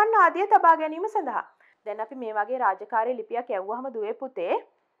අදාළ සටහන් ආදිය තබා ගැනීම සඳහා. දැන් අපි මේ වගේ රාජකාරී ලිපියක් යවුවහම දුවේ පුතේ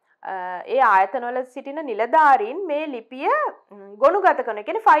ඒ ආයතනවල සිටින නිලධාරීන් මේ ලිපිය ගොනුගත කරන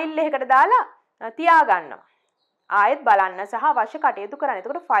කියන්නේ ෆයිල් එකකට දාලා තියා ගන්නවා. ආයෙත් බලන්න සහ අවශ්‍ය කටයුතු කරන්න.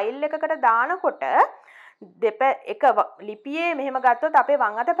 එතකොට ෆයිල් එකකට දානකොට එක ලිපියේ මෙහෙම ගත්තොත් අපේ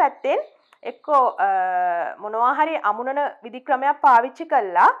වම් අත පැත්තෙන් එක්කෝ මොනවා හරි අමුණන විධික්‍රමයක් පාවිච්චි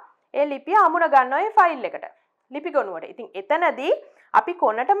කළා ඒ ලිපිය අමුණ ගන්නවා ඒ ෆයිල් එකට. ලිපි ගොනුවට. ඉතින් එතනදී අපි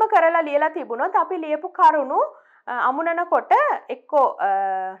කොනටම කරලා ලියලා තිබුණොත් අපි ලියපු කරුණු අමුණනකොට එක්කෝ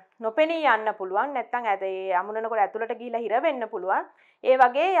නොපෙනී යන්න පුළුවන්. නැත්නම් ඒ අමුණනකොට ඇතුළට ගිහිලා හිර වෙන්න පුළුවන්. ඒ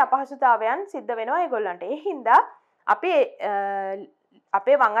වගේ අපහසුතාවයන් සිද්ධ වෙනවා ඒගොල්ලන්ට. ඒ හින්දා අපි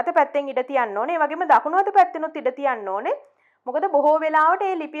අපේ වම් අත පැත්තෙන් ඉඩ තියන්න ඕනේ. ඒ වගේම දකුණු අත පැත්තෙනුත් ඉඩ තියන්න ඕනේ. මොකද බොහෝ වෙලාවට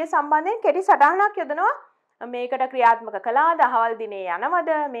මේ ලිපිය සම්බන්ධයෙන් කෙටි සටහනක් යොදනවා. මේකට ක්‍රියාත්මක කළාද, අහවල් දිනේ යනවද,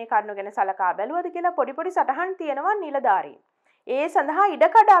 මේ කරුණු ගැන සලකා බැලුවද කියලා පොඩි පොඩි සටහන් තියෙනවා නිලධාරීන්. ඒ සඳහා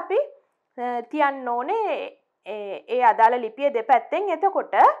ඉඩකඩ අපි තියන්න ඕනේ ඒ අදාළ ලිපිය දෙපැත්තෙන්.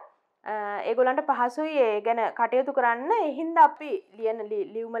 එතකොට ඒගොල්ලන්ට පහසුයි ඒ ගැන කටයුතු කරන්න. ඒ හින්දා අපි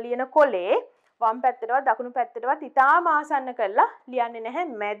ලියුම ලියන කොලේ වම් පැත්තටවත් දකුණු පැත්තටවත් ඉතාම ආසන්න කරලා ලියන්නේ නැහැ.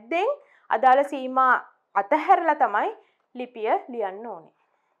 මැද්දෙන් අදාළ සීමා අතහැරලා තමයි ලිපිය ලියන්න ඕනේ.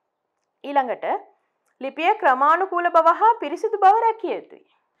 ඊළඟට ලිපිය ක්‍රමානුකූල බව හා පිරිසිදු බව රැකිය යුතුයි.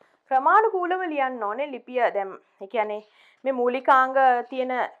 ක්‍රමානුකූලව ලියන්න ඕනේ ලිපිය. දැන් ඒ කියන්නේ මේ මූලිකාංග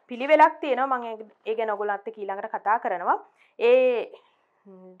තියෙන පිළිවෙලක් තියෙනවා. මම ඒ ගැන ඔයගොල්ලන්ත් එක්ක ඊළඟට කතා කරනවා. ඒ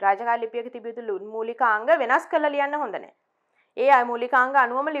රාජකාරී ලිපියක තිබිය යුතු මූලිකාංග වෙනස් කරලා ලියන්න හොඳ නැහැ. ඒ මූලිකාංග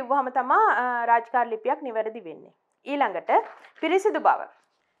අනුවම ලිව්වහම තමයි රාජකාරී ලිපියක් නිවැරදි වෙන්නේ. ඊළඟට පිරිසිදු බව.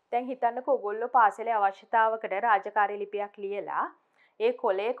 දැන් හිතන්නකෝ ඔයගොල්ලෝ පාසලේ අවශ්‍යතාවකට රාජකාරී ලිපියක් ලියලා ඒ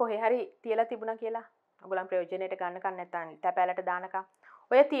කොලේ කොහේ හරි තියලා තිබුණා කියලා. ඔයගොල්ලන් ප්‍රයෝජනෙට ගන්නකන් නැත්නම් තැපැලට දානකම්.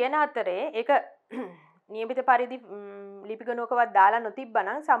 ඔය තියෙන අතරේ ඒක නියමිත පරිදි ලිපි ගණුවකවත් දාලා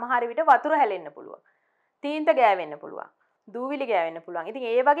නොතිබ්බනම් සමහර විට වතුර හැලෙන්න පුළුවන්. තීන්ත ගෑවෙන්න පුළුවන්. දූවිලි ගෑවෙන්න පුළුවන්. ඉතින්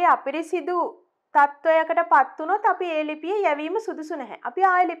ඒ වගේ අපිරිසිදු තත්වයකටපත් වුණොත් අපි ඒ ලිපිය යැවීම සුදුසු නැහැ. අපි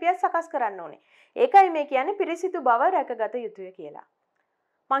ආයෙ ලිපියක් සකස් කරන්න ඕනේ. ඒකයි මේ කියන්නේ පිරිසිදු බව රැකගත යුතුය කියලා.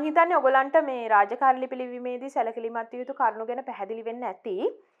 මං හිතන්නේ ඔයගලන්ට මේ රාජකාරී ලිපි ලිවීමේදී සැලකිලිමත් යුතු කරුණු ගැන පැහැදිලි වෙන්න ඇති.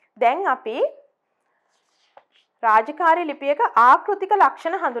 දැන් අපි රාජකාරී ලිපියක ආකෘතික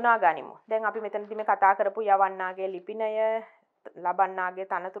ලක්ෂණ හඳුනා ගනිමු. දැන් අපි මෙතනදී මේ කතා කරපු යවන්නාගේ ලිපිනය, ලබන්නාගේ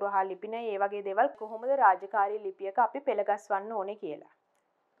තනතුරු හා ලිපිනය, ඒ වගේ දේවල් කොහොමද රාජකාරී ලිපියක අපි පෙළගස්වන්න ඕනේ කියලා.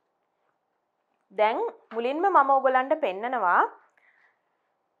 දැන් මුලින්ම මම ඔයගලන්ට පෙන්නනවා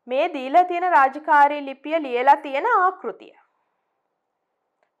මේ දීලා තියෙන රාජකාරී ලිපිය ලියලා තියෙන ආකෘතිය.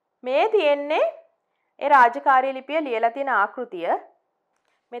 මේ තියෙන්නේ ඒ රාජකාරී ලිපිය ලියලා තියෙන ආකෘතිය.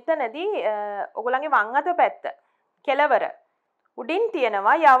 මෙතනදී ඔයගොල්ලන්ගේ වම් අත පැත්ත කෙළවර උඩින්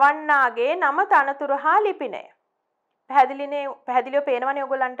තියෙනවා යවන්නාගේ නම, තනතුර හා ලිපිනය. පැහැදිලිව පේනවනේ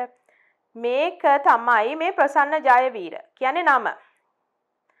ඔයගොල්ලන්ට. මේක තමයි මේ ප්‍රසන්න ජයවීර කියන්නේ නම.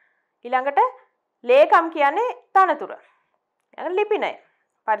 ඊළඟට ලේකම් කියන්නේ තනතුර. ඊළඟ ලිපිනය.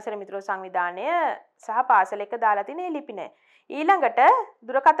 පරිසර මිත්‍ර සංවිධානය සහ පාසල එක දාලා තියෙන ලිපිනය. ඊළඟට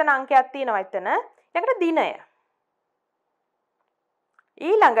දුරකථන අංකයක් තියෙනවා එතන. ඊළඟට දිනය.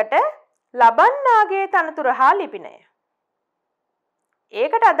 ඊළඟට ලබන්නාගේ තනතුර හා ලිපිනය.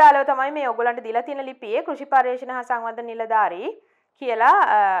 ඒකට අදාළව තමයි මේ ඔයගොල්ලන්ට දීලා තියෙන ලිපියේ කෘෂි පර්යේෂණ හා සංවර්ධන නිලධාරී කියලා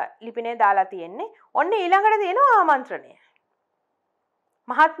ලිපිනේ දාලා තියෙන්නේ. ඔන්න ඊළඟට තියෙනවා ආමන්ත්‍රණය.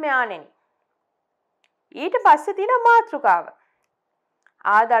 මහත්මයාණෙනි. ඊට පස්සේ තියෙනවා මාතෘකාව.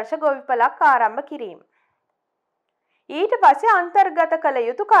 ආදර්ශ ගොවිපලක් ආරම්භ කිරීම. ඊට පස්සේ අන්තර්ගත කළ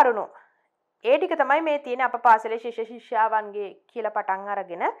යුතු කරුණු. ඒ ටික තමයි මේ තියෙන අප පාසලේ ශිෂ්‍ය ශිෂ්‍යාවන්ගේ කියලා පටන්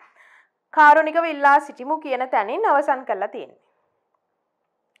අරගෙන කාරුණිකව ඉල්ලා සිටිමු කියන තැනින් අවසන් කරලා තියෙන්නේ.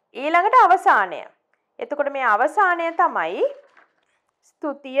 ඊළඟට අවසානය. එතකොට මේ අවසානය තමයි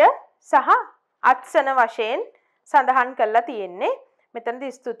ස්තුතිය සහ අත්සන වශයෙන් සඳහන් කරලා තියෙන්නේ.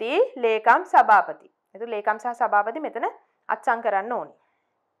 මෙතනදී ස්තුති, ලේකම්, සභාපති. එතකොට ලේකම් සහ සභාපති මෙතන අත්සන් කරන්න ඕනේ.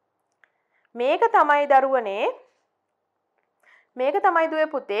 මේක තමයි දරුවනේ, මේක තමයි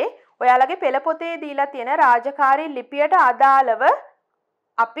දුවේ පුතේ ඔයාලගේ පෙළ පොතේ දීලා තියෙන රාජකාරී ලිපියට අදාළව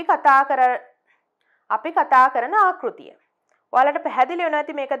අපි කතා කරන ආකෘතිය. ඔයාලට පැහැදිලි වෙනවා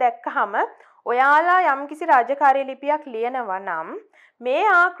ඇති මේක දැක්කහම ඔයාලා යම්කිසි රාජකාරී ලිපියක් ලියනවා නම් මේ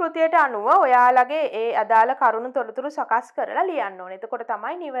ආකෘතියට අනුව ඔයාලගේ ඒ අදාළ කරුණු තොරතුරු සකස් කරලා ලියන්න ඕනේ. එතකොට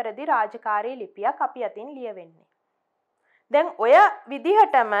තමයි නිවැරදි රාජකාරී ලිපියක් අපි අතින් ලියවෙන්නේ. දැන් ඔය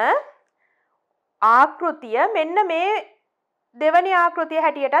විදිහටම ආකෘතිය මෙන්න මේ දෙවැනි ආකෘතිය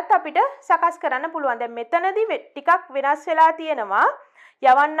හැටියටත් අපිට සකස් කරන්න පුළුවන්. දැන් මෙතනදී ටිකක් වෙනස් වෙලා තියෙනවා.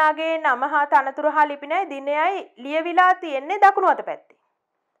 යවන්නාගේ නම හා තනතුරු හා ලිපිනයයි දිනයයි ලියවිලා තියෙන්නේ දකුණු අත පැත්තේ.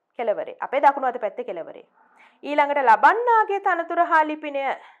 කෙළවරේ. අපේ දකුණු අත පැත්තේ කෙළවරේ. ඊළඟට ලබන්නාගේ තනතුරු හා ලිපිනය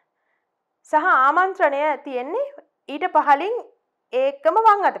සහ ආමන්ත්‍රණය තියෙන්නේ ඊට පහලින් ඒකම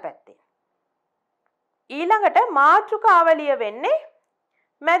වම් අත පැත්තේ. ඊළඟට මාතෘකාවලිය වෙන්නේ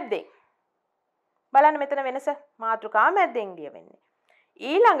මැද්දෙන්. බලන්න මෙතන වෙනස. මාතෘකාව මැද්දෙන් ලියවෙන්නේ.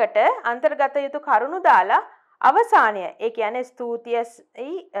 ඊළඟට අන්තර්ගත යුතු කරුණු දාලා අවසානය. ඒ කියන්නේ ස්තුතියයි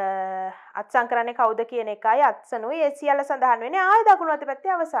අත්සන් කරන්නේ කවුද කියන එකයි අත්සනුයි ඒ සියල්ල සඳහන් වෙන්නේ ආය දකුණු අත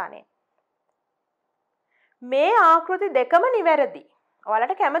පැත්තේ අවසානයේ. මේ ආකෘති දෙකම නිවැරදි.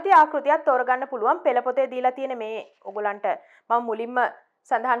 ඔයාලට කැමති ආකෘතියක් තෝරගන්න පුළුවන්. පෙළ පොතේ දීලා තියෙන මේ ඔයගලන්ට මම මුලින්ම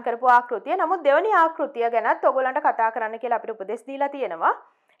සඳහන් කරපු ආකෘතිය. නමුත් දෙවෙනි ආකෘතිය ගැනත් ඔයගලන්ට කතා කරන්න කියලා අපිට උපදෙස් දීලා තියෙනවා.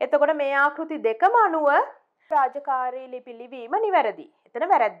 එතකොට මේ ආකෘති දෙකම අනුව රාජකාරී ලිපි ලිවීම නිවැරදි. එතන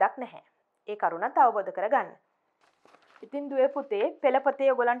වැරැද්දක් නැහැ. ඒ කරුණත් අවබෝධ කරගන්න. ඉතින් දුවේ පුතේ පෙළ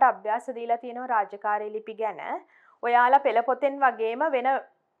පොතේ ඔයගලන්ට අභ්‍යාස දීලා තියෙනවා රාජකාරී ලිපි ගැන. ඔයාලා පෙළ පොතෙන් වගේම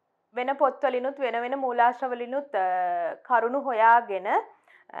වෙන පොත්වලිනුත් වෙන මූලාශ්‍රවලිනුත් කරුණු හොයාගෙන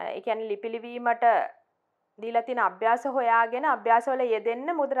ඒ කියන්නේ ලිපි ලිවීමට දීලා තියෙන අභ්‍යාස හොයාගෙන අභ්‍යාසවල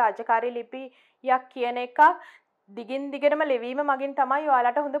යෙදෙන්න. මොකද රාජකාරී ලිපියක් කියන එක දිගින් දිගටම ලිවීම මගින් තමයි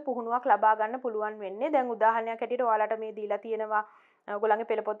ඔයාලට හොඳ පුහුණුවක් ලබා ගන්න පුළුවන් වෙන්නේ. දැන් උදාහරණයක් හැටියට ඔයාලට මේ දීලා තියෙනවා ඔයගොල්ලන්ගේ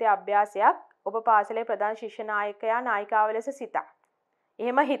පෙළ පොතේ අභ්‍යාසයක්. ඔබ පාසලේ ප්‍රධාන ශිෂ්‍ය නායකයා නායිකාව ලෙස සිතා.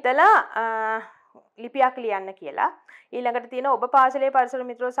 එහෙම හිතලා ලිපියක් ලියන්න කියලා. ඊළඟට තියෙන ඔබ පාසලේ පරිසර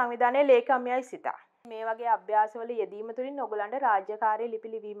මිත්‍රෝ සංවිධානයේ ලේකම්යයි සිතා. මේ වගේ අභ්‍යාසවල යෙදීම තුළින් ඔයගොල්ලන්ට රාජ්‍යකාරී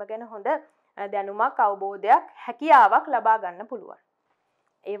ලිපි ලිවීම ගැන හොඳ දැනුමක් අවබෝධයක් හැකියාවක් ලබා ගන්න පුළුවන්.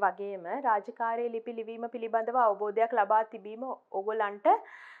 ඒ වගේම රාජකාරී ලිපි ලිවීම පිළිබඳව අවබෝධයක් ලබා තිබීම ඕගොල්ලන්ට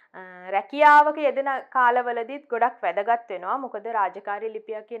රැකියාවක යෙදෙන කාලවලදීත් ගොඩක් වැදගත් වෙනවා. මොකද රාජකාරී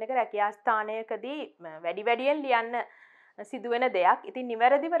ලිපියක් කියන එක රැකියා ස්ථානයකදී වැඩියෙන් ලියන්න සිදුවෙන දෙයක්. ඉතින්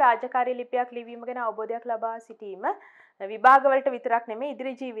නිවැරදිව රාජකාරී ලිපියක් ලිවීම ගැන අවබෝධයක් ලබා සිටීම විභාගවලට විතරක් නෙමෙයි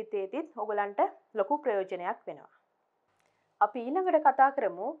ඉදිරි ජීවිතයේදීත් ඕගොල්ලන්ට ලොකු ප්‍රයෝජනයක් වෙනවා. අපි ඊළඟට කතා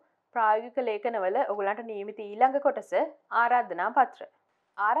කරමු ප්‍රායෝගික ලේඛනවල ඕගොල්ලන්ට නියමිත ඊළඟ කොටස ආරාධනා පත්‍ර.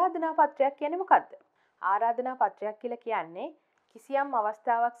 ආරාධනා පත්‍රයක් කියන්නේ මොකක්ද? ආරාධනා පත්‍රයක් කියලා කියන්නේ කිසියම්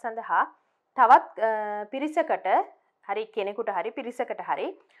අවස්ථාවක් සඳහා තවත් පිරිසකට හරි කෙනෙකුට හරි පිරිසකට හරි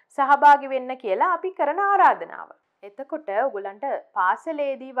සහභාගී වෙන්න කියලා අපි කරන ආරාධනාව. එතකොට ඔයගලන්ට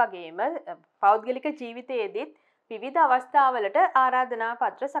පාසලේදී වගේම පෞද්ගලික ජීවිතයේදීත් විවිධ අවස්ථාවලට ආරාධනා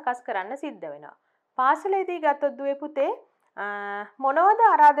පත්‍ර සකස් කරන්න සිද්ධ වෙනවා. පාසලේදී ගත්තොත් දුවේ පුතේ මොනවද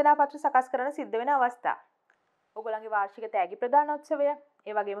ආරාධනා පත්‍ර සකස් කරන්න සිද්ධ වෙන අවස්ථා? ඔයගලන්ගේ වාර්ෂික තෑගි ප්‍රදානෝත්සවය,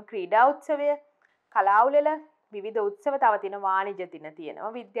 ඒ වගේම ක්‍රීඩා උත්සවය, කලා උළෙල, විවිධ උත්සව තව තියෙනවා, වාණිජ දින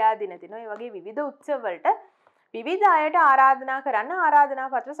තියෙනවා, විද්‍යා දින තියෙනවා. ඒ වගේ විවිධ උත්සව වලට විවිධ අයට ආරාධනා කරන්න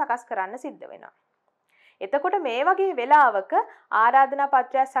ආරාධනා පත්‍ර සකස් කරන්න සිද්ධ වෙනවා. එතකොට මේ වගේ වෙලාවක ආරාධනා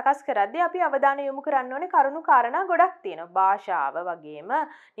පත්‍රයක් සකස් කරද්දී අපි අවධානය යොමු කරන්න ඕනේ කරුණු කාරණා ගොඩක් තියෙනවා. භාෂාව වගේම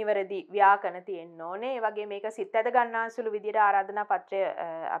නිවැරදි ව්‍යාකරණ තියෙන්න ඕනේ. ඒ වගේ මේක සිත් ඇද ගන්නාසුළු විදිහට ආරාධනා පත්‍රය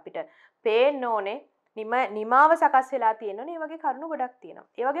අපිට පේන්න ඕනේ. නිමාව සකස් වෙලා තියෙනවනේ. මේ වගේ කරුණු ගොඩක් තියෙනවා.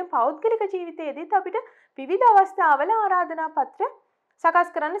 ඒ වගේම පෞද්ගලික ජීවිතයේදීත් අපිට විවිධ අවස්ථාවල ආරාධනා පත්‍ර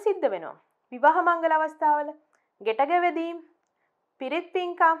සකස් කරන්න සිද්ධ වෙනවා. විවාහ මංගල අවස්ථාවල, ගෙට ගැවැදීම්, පිරිත්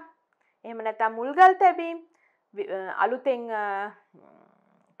පින්කම්, එහෙම නැත්නම් මුල්ගල් තැබීම්, අලුතෙන්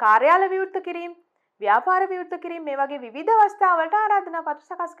කාර්යාල විවෘත කිරීම, ව්‍යාපාර විවෘත කිරීම, මේ වගේ විවිධ අවස්ථාවලට ආරාධනා පත්‍ර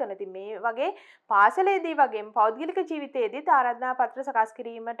සකස් කරනවා. ඉතින් මේ වගේ පාසලේදී වගේම පෞද්ගලික ජීවිතයේදීත් ආරාධනා පත්‍ර සකස්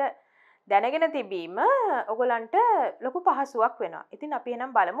කිරීමට දැනගෙන තිබීම ඔයගලන්ට ලොකු පහසුවක් වෙනවා. ඉතින් අපි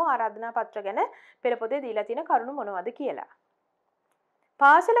එහෙනම් බලමු ආරාධනා පත්‍ර ගැන පෙළ පොතේ දීලා තියෙන කරුණු මොනවද කියලා.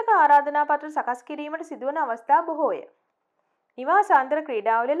 පාසලක ආරාධනා පත්‍ර සකස් කිරීමට සිදුවන අවස්ථා බොහෝය. නිවාසාන්තර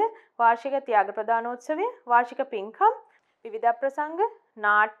ක්‍රීඩාවල, වාර්ෂික ත්‍යාග ප්‍රදානෝත්සවය, වාර්ෂික පින්කම්, විවිධ ප්‍රසංග,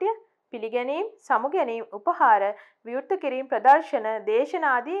 නාට්‍ය, පිළිගැනීම්, සමුගැනීම්, උපහාර, විවෘත කිරීම, ප්‍රදර්ශන,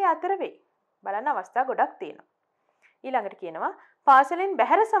 දේශනා ආදී අතර වේ. බලන්න අවස්ථා ගොඩක් තියෙනවා. ඊළඟට කියනවා පාසලෙන්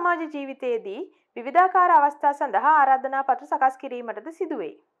බැහැර සමාජ ජීවිතයේදී විවිධාකාර අවස්ථා සඳහා ආරාධනා පත්‍ර සකස් කිරීමටද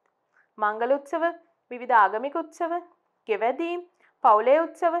සිදුවේ. මංගල උත්සව, විවිධ ආගමික උත්සව, ගෙවැදීම්, පවුලේ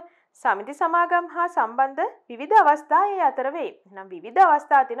උත්සව, සමිති සමාගම් හා සම්බන්ධ විවිධ අවස්ථා ඒ අතර වේ. නම් විවිධ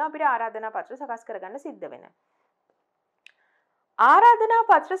අවස්ථා තියෙනවා අපිට ආරාධනා පත්‍ර සකස් කරගන්න සිද්ධ වෙන. ආරාධනා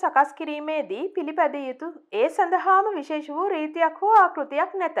පත්‍ර සකස් කිරීමේදී පිළිපැදිය යුතු ඒ සඳහාම විශේෂ වූ රීතියක් හෝ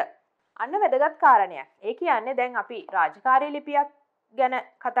ආකෘතියක් නැත. අන්න වැදගත් කාරණයක්. ඒ කියන්නේ දැන් අපි රාජකාරී ලිපියක් ගැන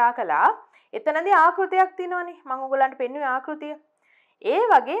කතා කළා. එතනදී ආකෘතියක් තියෙනවනේ. මම ඔයගලන්ට පෙන්වුවේ ආකෘතිය. ඒ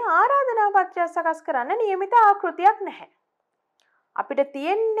වගේ ආරාධනා පත්‍රයක් සකස් කරන්න නියමිත ආකෘතියක් නැහැ. අපිට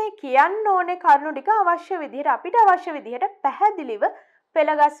තියෙන්නේ කියන්න ඕනේ කරුණු ටික අවශ්‍ය විදිහට අපිට අවශ්‍ය විදිහට පැහැදිලිව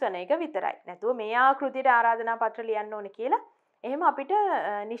පෙළගස්වන එක විතරයි. නැතුව මේ ආකෘතියට ආරාධනා පත්‍ර ලියන්න ඕනේ කියලා එහෙම අපිට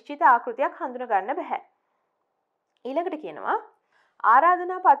නිශ්චිත ආකෘතියක් හඳුනා ගන්න බෑ. ඊළඟට කියනවා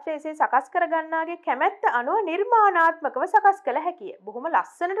ආරාධනා පත්‍රය එසේ සකස් කර ගන්නාගේ කැමැත්ත අනුව නිර්මාණාත්මකව සකස් කළ හැකිය. බොහොම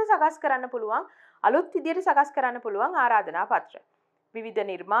ලස්සනට සකස් කරන්න පුළුවන්, අලුත් විදියට සකස් කරන්න පුළුවන් ආරාධනා පත්‍ර. විවිධ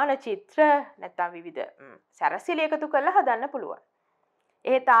නිර්මාණ චිත්‍ර නැත්නම් විවිධ සැරසිලි එකතු කරලා හදන්න පුළුවන්.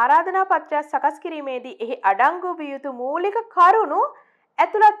 එහෙත් ආරාධනා පත්‍රයක් සකස් කිරීමේදී එහි අඩංගු විය යුතු මූලික කරුණු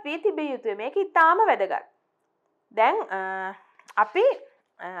ඇතුළත් වී තිබිය යුතුය. මේක ඉතාම වැදගත්. දැන් අපි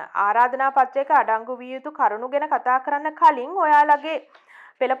ආරාධනා පත්‍රයක අඩංගු විය යුතු කරුණු ගැන කතා කරන්න කලින් ඔයාලගේ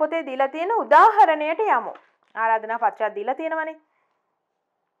පෙළ පොතේ දීලා තියෙන උදාහරණයට යමු. ආරාධනා පත්‍රයක් දීලා තියෙනවනේ.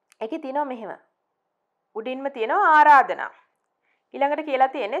 ඒකේ තියෙනවා මෙහෙම. උඩින්ම තියෙනවා ආරාධනා. ඊළඟට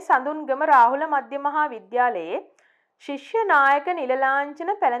කියලා තියෙන්නේ සඳුන්ගම රාහුල මධ්‍ය මහා විද්‍යාලයේ ශිෂ්‍ය නායක නිල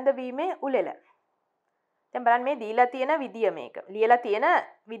ලාංඡන පැළඳවීමේ උළෙල. දැන් බලන්න මේ දීලා තියෙන විදිය මේක. ලියලා තියෙන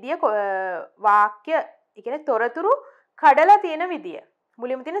විදිය වාක්‍ය, ඒ කියන්නේ තොරතුරු කඩලා තියෙන විදිය.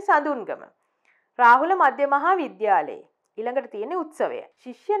 මුලින්ම තියෙන සඳුන්ගම රාහුල මධ්‍ය මහා විද්‍යාලයේ. ඊළඟට තියෙන උත්සවය.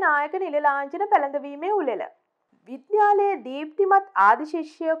 ශිෂ්‍ය නායක නිල ලාංඡන පැළඳවීමේ උළෙල. විද්‍යාලයේ දීප්තිමත් ආදි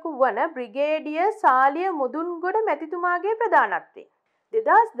ශිෂ්‍යයෙකු වන බ්‍රිගේඩියර් සාලිය මුදුන්ගොඩ මැතිතුමාගේ ප්‍රධානත්වයෙන්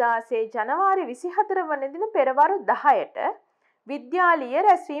 2016 ජනවාරි 24 වන දින පෙරවරු 10ට විද්‍යාලීය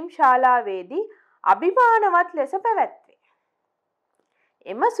රැස්වීම් ශාලාවේදී අභිමානවත් ලෙස පැවැත්වේ.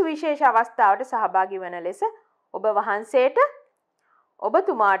 එම සුවිශේෂ අවස්ථාවට සහභාගී වන ලෙස ඔබ වහන්සේට,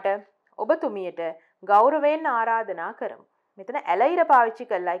 ඔබතුමාට, ඔබතුමියට ගෞරවයෙන් ආරාධනා කරමු. මෙතන ඇලයිර පාවිච්චි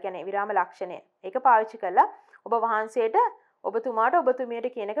කළා. ඒ කියන්නේ විරාම ලක්ෂණය. ඒක පාවිච්චි කළා ඔබ වහන්සේට, ඔබතුමාට,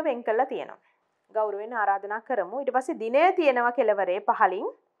 ඔබතුමියට කියන එක වෙන් කළා තියෙනවා. ගෞරවයෙන් ආරාධනා කරමු. ඊට පස්සේ දිනය තියෙනවා කෙළවරේ පහලින්.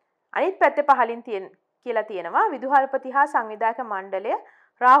 අනිත් පැත්තේ පහලින් කියලා තියෙනවා විදුහල්පති හා සංවිධායක මණ්ඩලය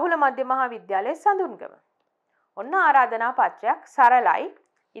රාහුල මධ්‍ය මහා විද්‍යාලයේ සඳුන්ගම. ඔන්න ආරාධනා පත්‍රයක් සරලයි.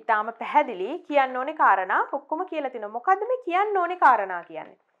 ඊටාම පැහැදිලි. කියන්න ඕනේ කාරණා ඔක්කොම කියලා තිනවා. මොකද්ද මේ කියන්න ඕනේ කාරණා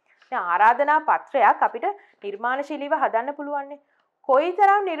කියන්නේ? දැන් ආරාධනා පත්‍රයක් අපිට නිර්මාණශීලීව හදන්න පුළුවන්.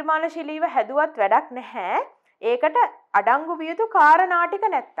 කොයිතරම් නිර්මාණශීලීව හැදුවත් වැඩක් නැහැ. ඒකට අඩංගු විය යුතු කාරණා ටික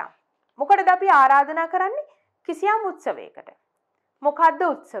නැත්තම්. මොකටද අපි ආරාධනා කරන්නේ? කිසියම් උත්සවයකට. මොකද්ද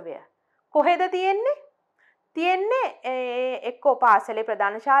උත්සවය? කොහෙද තියෙන්නේ? තියෙන්නේ එක්කෝ පාසලේ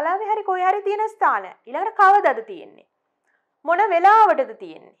ප්‍රධාන ශාලාවේ හරි කොහේ හරි තියෙන ස්ථාන. ඊළඟට කවදද තියෙන්නේ? මොන වෙලාවටද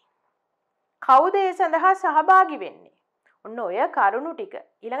තියෙන්නේ? කවුද ඒ සඳහා සහභාගී වෙන්නේ? ඔන්න ඔය කරුණු ටික.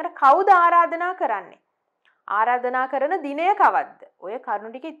 ඊළඟට කවුද ආරාධනා කරන්නේ? ආරාධනා කරන දිනය කවද්ද? ඔය කරුණු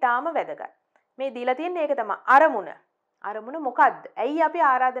ටික ඉතාම වැදගත්. මේ දීලා තියෙන්නේ ඒක තමයි අරමුණ. අරමුණ මොකද්ද? ඇයි අපි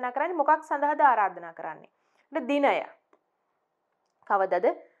ආරාධනා කරන්නේ? මොකක් සඳහාද ආරාධනා කරන්නේ? දිනය.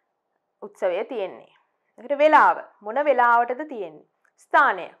 කවදද උත්සවය තියෙන්නේ? ඒකට වෙලාව. මොන වෙලාවටද තියෙන්නේ?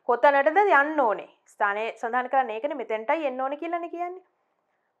 ස්ථානය. කොතනටද යන්න ඕනේ? ස්ථානය සඳහන් කරන්නේ ඒකනේ, මෙතෙන්ටයි එන්න ඕනේ කියලානේ කියන්නේ.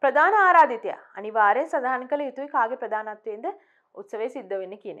 ප්‍රධාන ආරාධිතයා අනිවාර්යෙන් සඳහන් කළ යුතුයි කාගේ ප්‍රධානත්වයෙන්ද උත්සවය සිද්ධ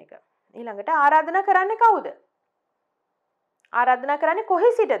වෙන්නේ කියන එක. ඊළඟට ආරාධනා කරන්නේ කවුද? ආරාධනා කරන්නේ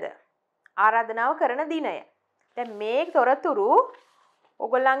කොහේ සිටද? ආරාධනාව කරන දිනය. දැන් මේ තොරතුරු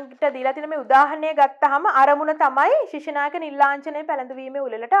ඔයගොල්ලන්ට දීලා තියෙන මේ උදාහරණය ගත්තාම අරමුණ තමයි ශිෂ්‍යනායක නිල්ලාංඡනයේ පැළඳවීමේ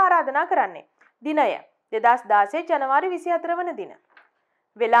උළෙලට ආරාධනා කරන්නේ. දිනය 2016 ජනවාරි 24 වන දින.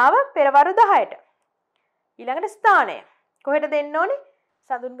 වෙලාව පෙරවරු 10ට. ඊළඟට ස්ථානය කොහෙටද එන්න ඕනේ?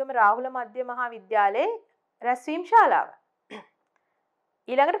 සඳුන්ගම රාහුල මධ්‍ය මහා විද්‍යාලයේ රැස්වීම් ශාලාව.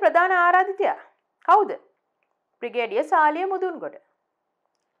 ඊළඟට ප්‍රධාන ආරාධිතයා කවුද? බ්‍රිගේඩියර් සාලිය මුදුන්ගොඩ.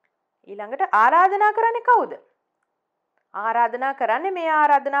 ඊළඟට ආරාධනා කරන්නේ කවුද? ආරාධනා කරන්නේ මේ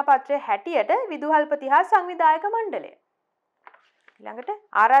ආරාධනා පත්‍රයේ හැටියට විදුහල්පති හා සංවිධායක මණ්ඩලය. ඊළඟට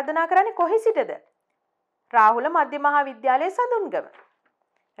ආරාධනා කරන්නේ කොහේ සිටද? රාහුල මධ්‍ය මහා විද්‍යාලයේ සඳුන්ගම.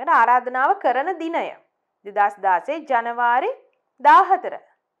 ඊළඟට ආරාධනාව කරන දිනය 2016 ජනවාරි 14.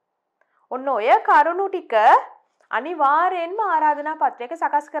 ඔන්න ඔය කරුණු ටික අනිවාර්යෙන්ම ආරාධනා පත්‍රයක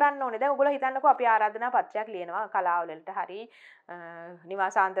සකස් කරන්න ඕනේ. දැන් ඔයගොල්ලෝ හිතන්නකෝ අපි ආරාධනා පත්‍රයක් ලියනවා කලාවලට හරි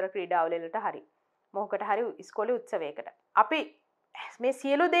නිවාසාන්තර ක්‍රීඩාවලට හරි මොකකට හරි ඉස්කෝලේ උත්සවයකට. අපි මේ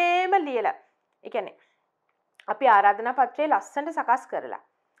සියලු දේම ලියලා, ඒ කියන්නේ අපි ආරාධනා පත්‍රය ලස්සනට සකස් කරලා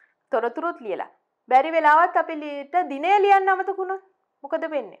තොරතුරුත් ලියලා බැරි වෙලාවත් අපි දිනය ලියන්න අමතක වුණොත් මොකද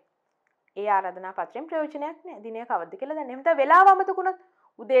වෙන්නේ? ඒ ආරාධනා පත්‍රයෙන් ප්‍රයෝජනයක් නැහැ. දිනය කවද්ද කියලා දැන් එහෙනම් වෙලාව අමතක වුණොත්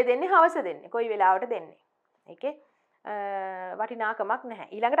උදේ දෙන්නේ හවස දෙන්නේ. කොයි වෙලාවට දෙන්නේ? ඒකේ වටිනාකමක් නැහැ.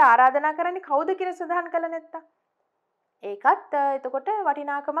 ඊළඟට ආරාධනා කරන්නේ කවුද කියලා සඳහන් කළා නැත්තම් ඒකත් එතකොට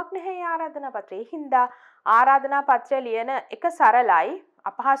වටිනාකමක් නැහැ මේ ආරාධනා පත්‍රේ. ඒ හින්දා ආරාධනා පත්‍රය ලියන එක සරලයි,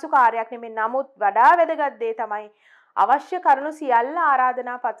 අපහසු කාර්යයක් නෙමෙයි. නමුත් වඩා වැදගත් දේ තමයි අවශ්‍ය කරුණු සියල්ල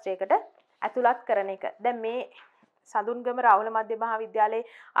ආරාධනා පත්‍රයකට ඇතුළත් කරන එක. දැන් මේ සඳුන්ගම රාහුල මධ්‍ය මහා විද්‍යාලයේ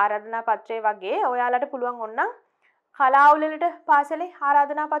ආරාධනා පත්‍රය වගේ ඔයාලට පුළුවන් ඕනනම් කලාවුලලට පාසලේ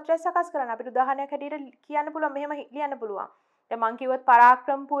ආරාධනා පත්‍රය සකස් කරන්න. අපිට උදාහරණයක් හැටියට කියන්න පුළුවන්, මෙහෙම ලියන්න පුළුවන්. දැන් මං කිව්වොත්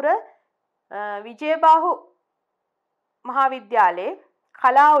පරාක්‍රමපුර විජයබාහු මහාවිද්‍යාලයේ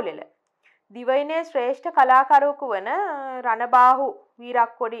කලාඋළෙල දිවයිනේ ශ්‍රේෂ්ඨ කලාකරුවෙකු වන රණබාහු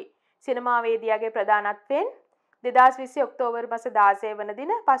වීරක්කොඩි සිනමාවේදියාගේ ප්‍රධානත්වයෙන් 2020 ඔක්තෝබර් මාස 16 වන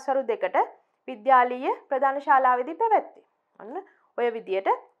දින පස්වරු 2ට විද්‍යාලීය ප්‍රධාන ශාලාවේදී පැවැත්වේ. අන්න ඔය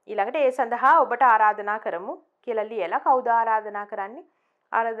විදියට ඊළඟට ඒ සඳහා ඔබට ආරාධනා කරමු කියලා ලියලා කවුද ආරාධනා කරන්නේ?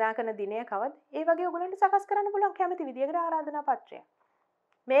 ආරාධනා කරන දිනය කවද? ඒ වගේ ඔයගොල්ලන්ට සකස් කරන්න පුළුවන් කැමති විදියකට ආරාධනා පත්‍රයක්.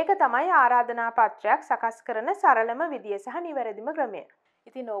 මේක තමයි ආරාධනා පත්‍රයක් සකස් කරන සරලම විදිය සහ නිවැරදිම ක්‍රමය.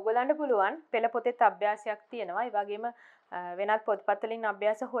 ඉතින් ඕගොල්ලන්ට පුළුවන් පෙළ පොතේත් අභ්‍යාසයක් තියෙනවා. ඒ වගේම වෙනත් පොත්පත් වලින්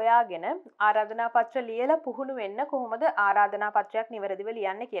අභ්‍යාස හොයාගෙන ආරාධනා පත්‍ර ලියලා පුහුණු වෙන්න කොහොමද ආරාධනා පත්‍රයක් නිවැරදිව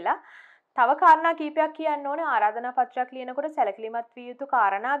ලියන්නේ කියලා. තව කාරණා කීපයක් කියන්න ඕනේ ආරාධනා පත්‍රයක් ලියනකොට සැලකිලිමත් විය යුතු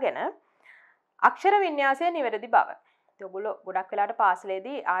කාරණා ගැන. අක්ෂර වින්‍යාසය නිවැරදි බව. ඉතින් ඔයගොල්ලෝ ගොඩක් වෙලාවට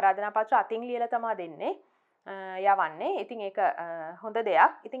පාසලේදී ආරාධනා පත්‍ර අතින් ලියලා තමයි දෙන්නේ. යවන්නේ. ඉතින් ඒක හොඳ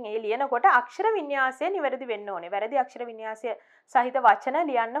දෙයක්. ඉතින් ඒ ලියනකොට අක්ෂර වින්‍යාසය නිවැරදි වෙන්න ඕනේ. වැරදි අක්ෂර වින්‍යාසය සහිත වචන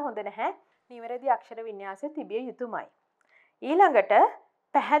ලියන්න හොඳ නැහැ. නිවැරදි අක්ෂර වින්‍යාසය තිබිය යුතුමයි. ඊළඟට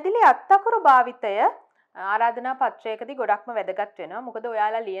පැහැදිලි අත්අකුරු භාවිතය ආරාධනා පත්‍රයකදී ගොඩක්ම වැදගත් වෙනවා. මොකද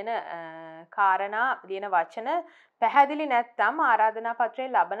ඔයාලා ලියන කාරණා ලියන වචන පැහැදිලි නැත්නම් ආරාධනා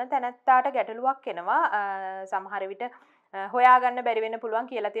පත්‍රයේ ලබන තැනැත්තාට ගැටලුවක් එනවා. සමහර විට හොයාගන්න බැරි වෙන්න පුළුවන්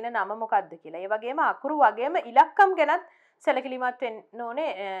කියලා තියෙන නම මොකක්ද කියලා. ඒ වගේම අකුරු වගේම ඉලක්කම් ගැනත් සැලකිලිමත් වෙන්න ඕනේ.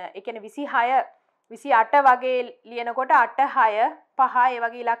 ඒ කියන්නේ 26 28 වගේ ලියනකොට 8 6 5 ඒ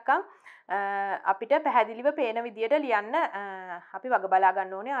වගේ ඉලක්කම් අපිට පැහැදිලිව පේන විදියට ලියන්න අපි වග බලා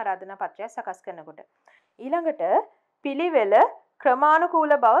ගන්න ඕනේ ආරාධනා පත්‍රය සකස් කරනකොට. ඊළඟට පිළිවෙල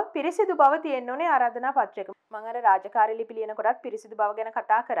ක්‍රමානුකූල බව පිරිසිදු බව තියෙන්න ඕනේ ආරාධනා පත්‍රයක. මම අර රාජකාරී ලිපි ලියනකොටත් පිරිසිදු බව ගැන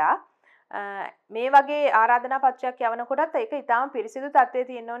කතා කරා. මේ වගේ ආරාධනා පත්‍රයක් යවනකොටත් ඒක ඊටාම පිරිසිදු තත්ත්වයේ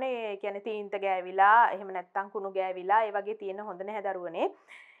තියෙන්න ඕනේ. ඒ කියන්නේ තීන්ත ගෑවිලා, එහෙම නැත්නම් කුණු ගෑවිලා, ඒ වගේ තියෙන්න හොඳ නැහැ දරුවනේ.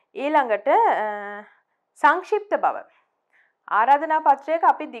 ඊළඟට සංක්ෂිප්ත බව. ආරාධනා පත්‍රයක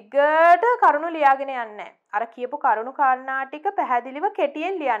අපි දිගට කරුණු ලියාගෙන යන්නේ අර කියපු කරුණු කාරණා ටික පැහැදිලිව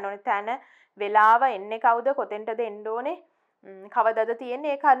කෙටියෙන් ලියන්න ඕනේ. තැන, වෙලාව, එන්නේ කවුද, කොතෙන්ටද එන්න ඕනේ, කවදද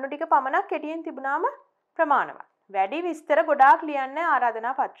තියෙන්නේ, ඒ කරුණු ටික පමණක් කෙටියෙන් තිබුණාම ප්‍රමාණවත්. වැඩි විස්තර ගොඩාක් ලියන්නේ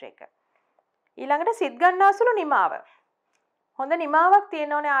ආරාධනා පත්‍රයක. ඊළඟට සිත් ගන්නාසුළු නිමාව. හොඳ නිමාවක්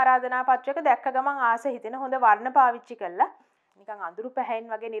තියෙන්න ඕනේ ආරාධනා පත්‍රයක. දැක්ක ගමන් ආස හිතෙන හොඳ වර්ණ පාවිච්චි කළා. නිකන් අඳුරු පැහැයෙන්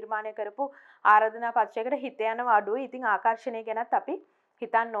වගේ නිර්මාණය කරපු ආරාධනා පත්‍රයකට හිත යනවා අඩුයි. ඉතින් ආකර්ෂණය ගැනත් අපි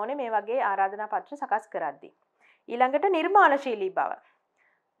හිතන්න ඕනේ මේ වගේ ආරාධනා පත්‍ර සකස් කරද්දී. ඊළඟට නිර්මාණශීලී බව.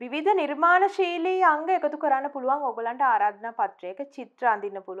 විවිධ නිර්මාණශීලී අංග එකතු කරන්න පුළුවන් ඕගලන්ට ආරාධනා පත්‍රයක. චිත්‍ර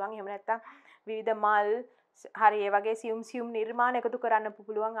අඳින්න පුළුවන්. එහෙම නැත්නම් විවිධ මල් හරි ඒ වගේ සියුම් නිර්මාණ එකතු කරන්න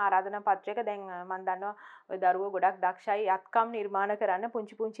පුළුවන් ආරාධනා පත්‍රයක. දැන් මම දන්නවා ඔය දරුවෝ ගොඩක් දක්ෂයි අත්කම් නිර්මාණ කරන්න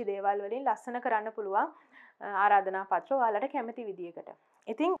පුංචි දේවල් වලින් ලස්සන කරන්න පුළුවන් ආරාධනා පත්‍ර ඔයාලට කැමති විදියකට.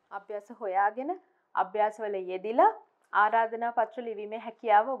 ඉතින් අභ්‍යාස හොයාගෙන අභ්‍යාසවල යෙදිලා ආරාධනා පත්‍ර ලිවීමේ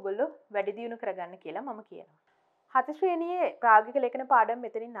හැකියාව ඔයගොල්ලෝ වැඩි දියුණු කරගන්න කියලා මම කියනවා. 7 ශ්‍රේණියේ ප්‍රායෝගික ලේඛන පාඩම්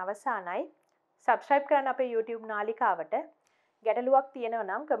මෙතනින් අවසానයි. subscribe කරන්න අපේ YouTube නාලිකාවට. ගැටලුවක් තියෙනවා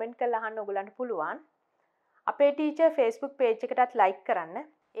නම් කමෙන්ට් කරලා අහන්න ඔයගොල්ලන්ට පුළුවන්. අපේ ටීචර් Facebook page එකටත් like කරන්න.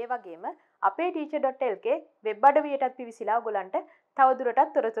 ඒ වගේම අපේ teacher.lk වෙබ් අඩවියටත් පිවිසිලා ඔයගොල්ලන්ට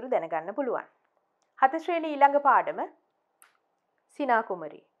තවදුරටත් තොරතුරු දැනගන්න පුළුවන්. 7 ශ්‍රේණියේ ඊළඟ පාඩම සිනා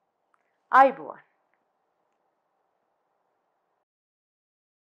කුමරී. ආයුබෝවන්.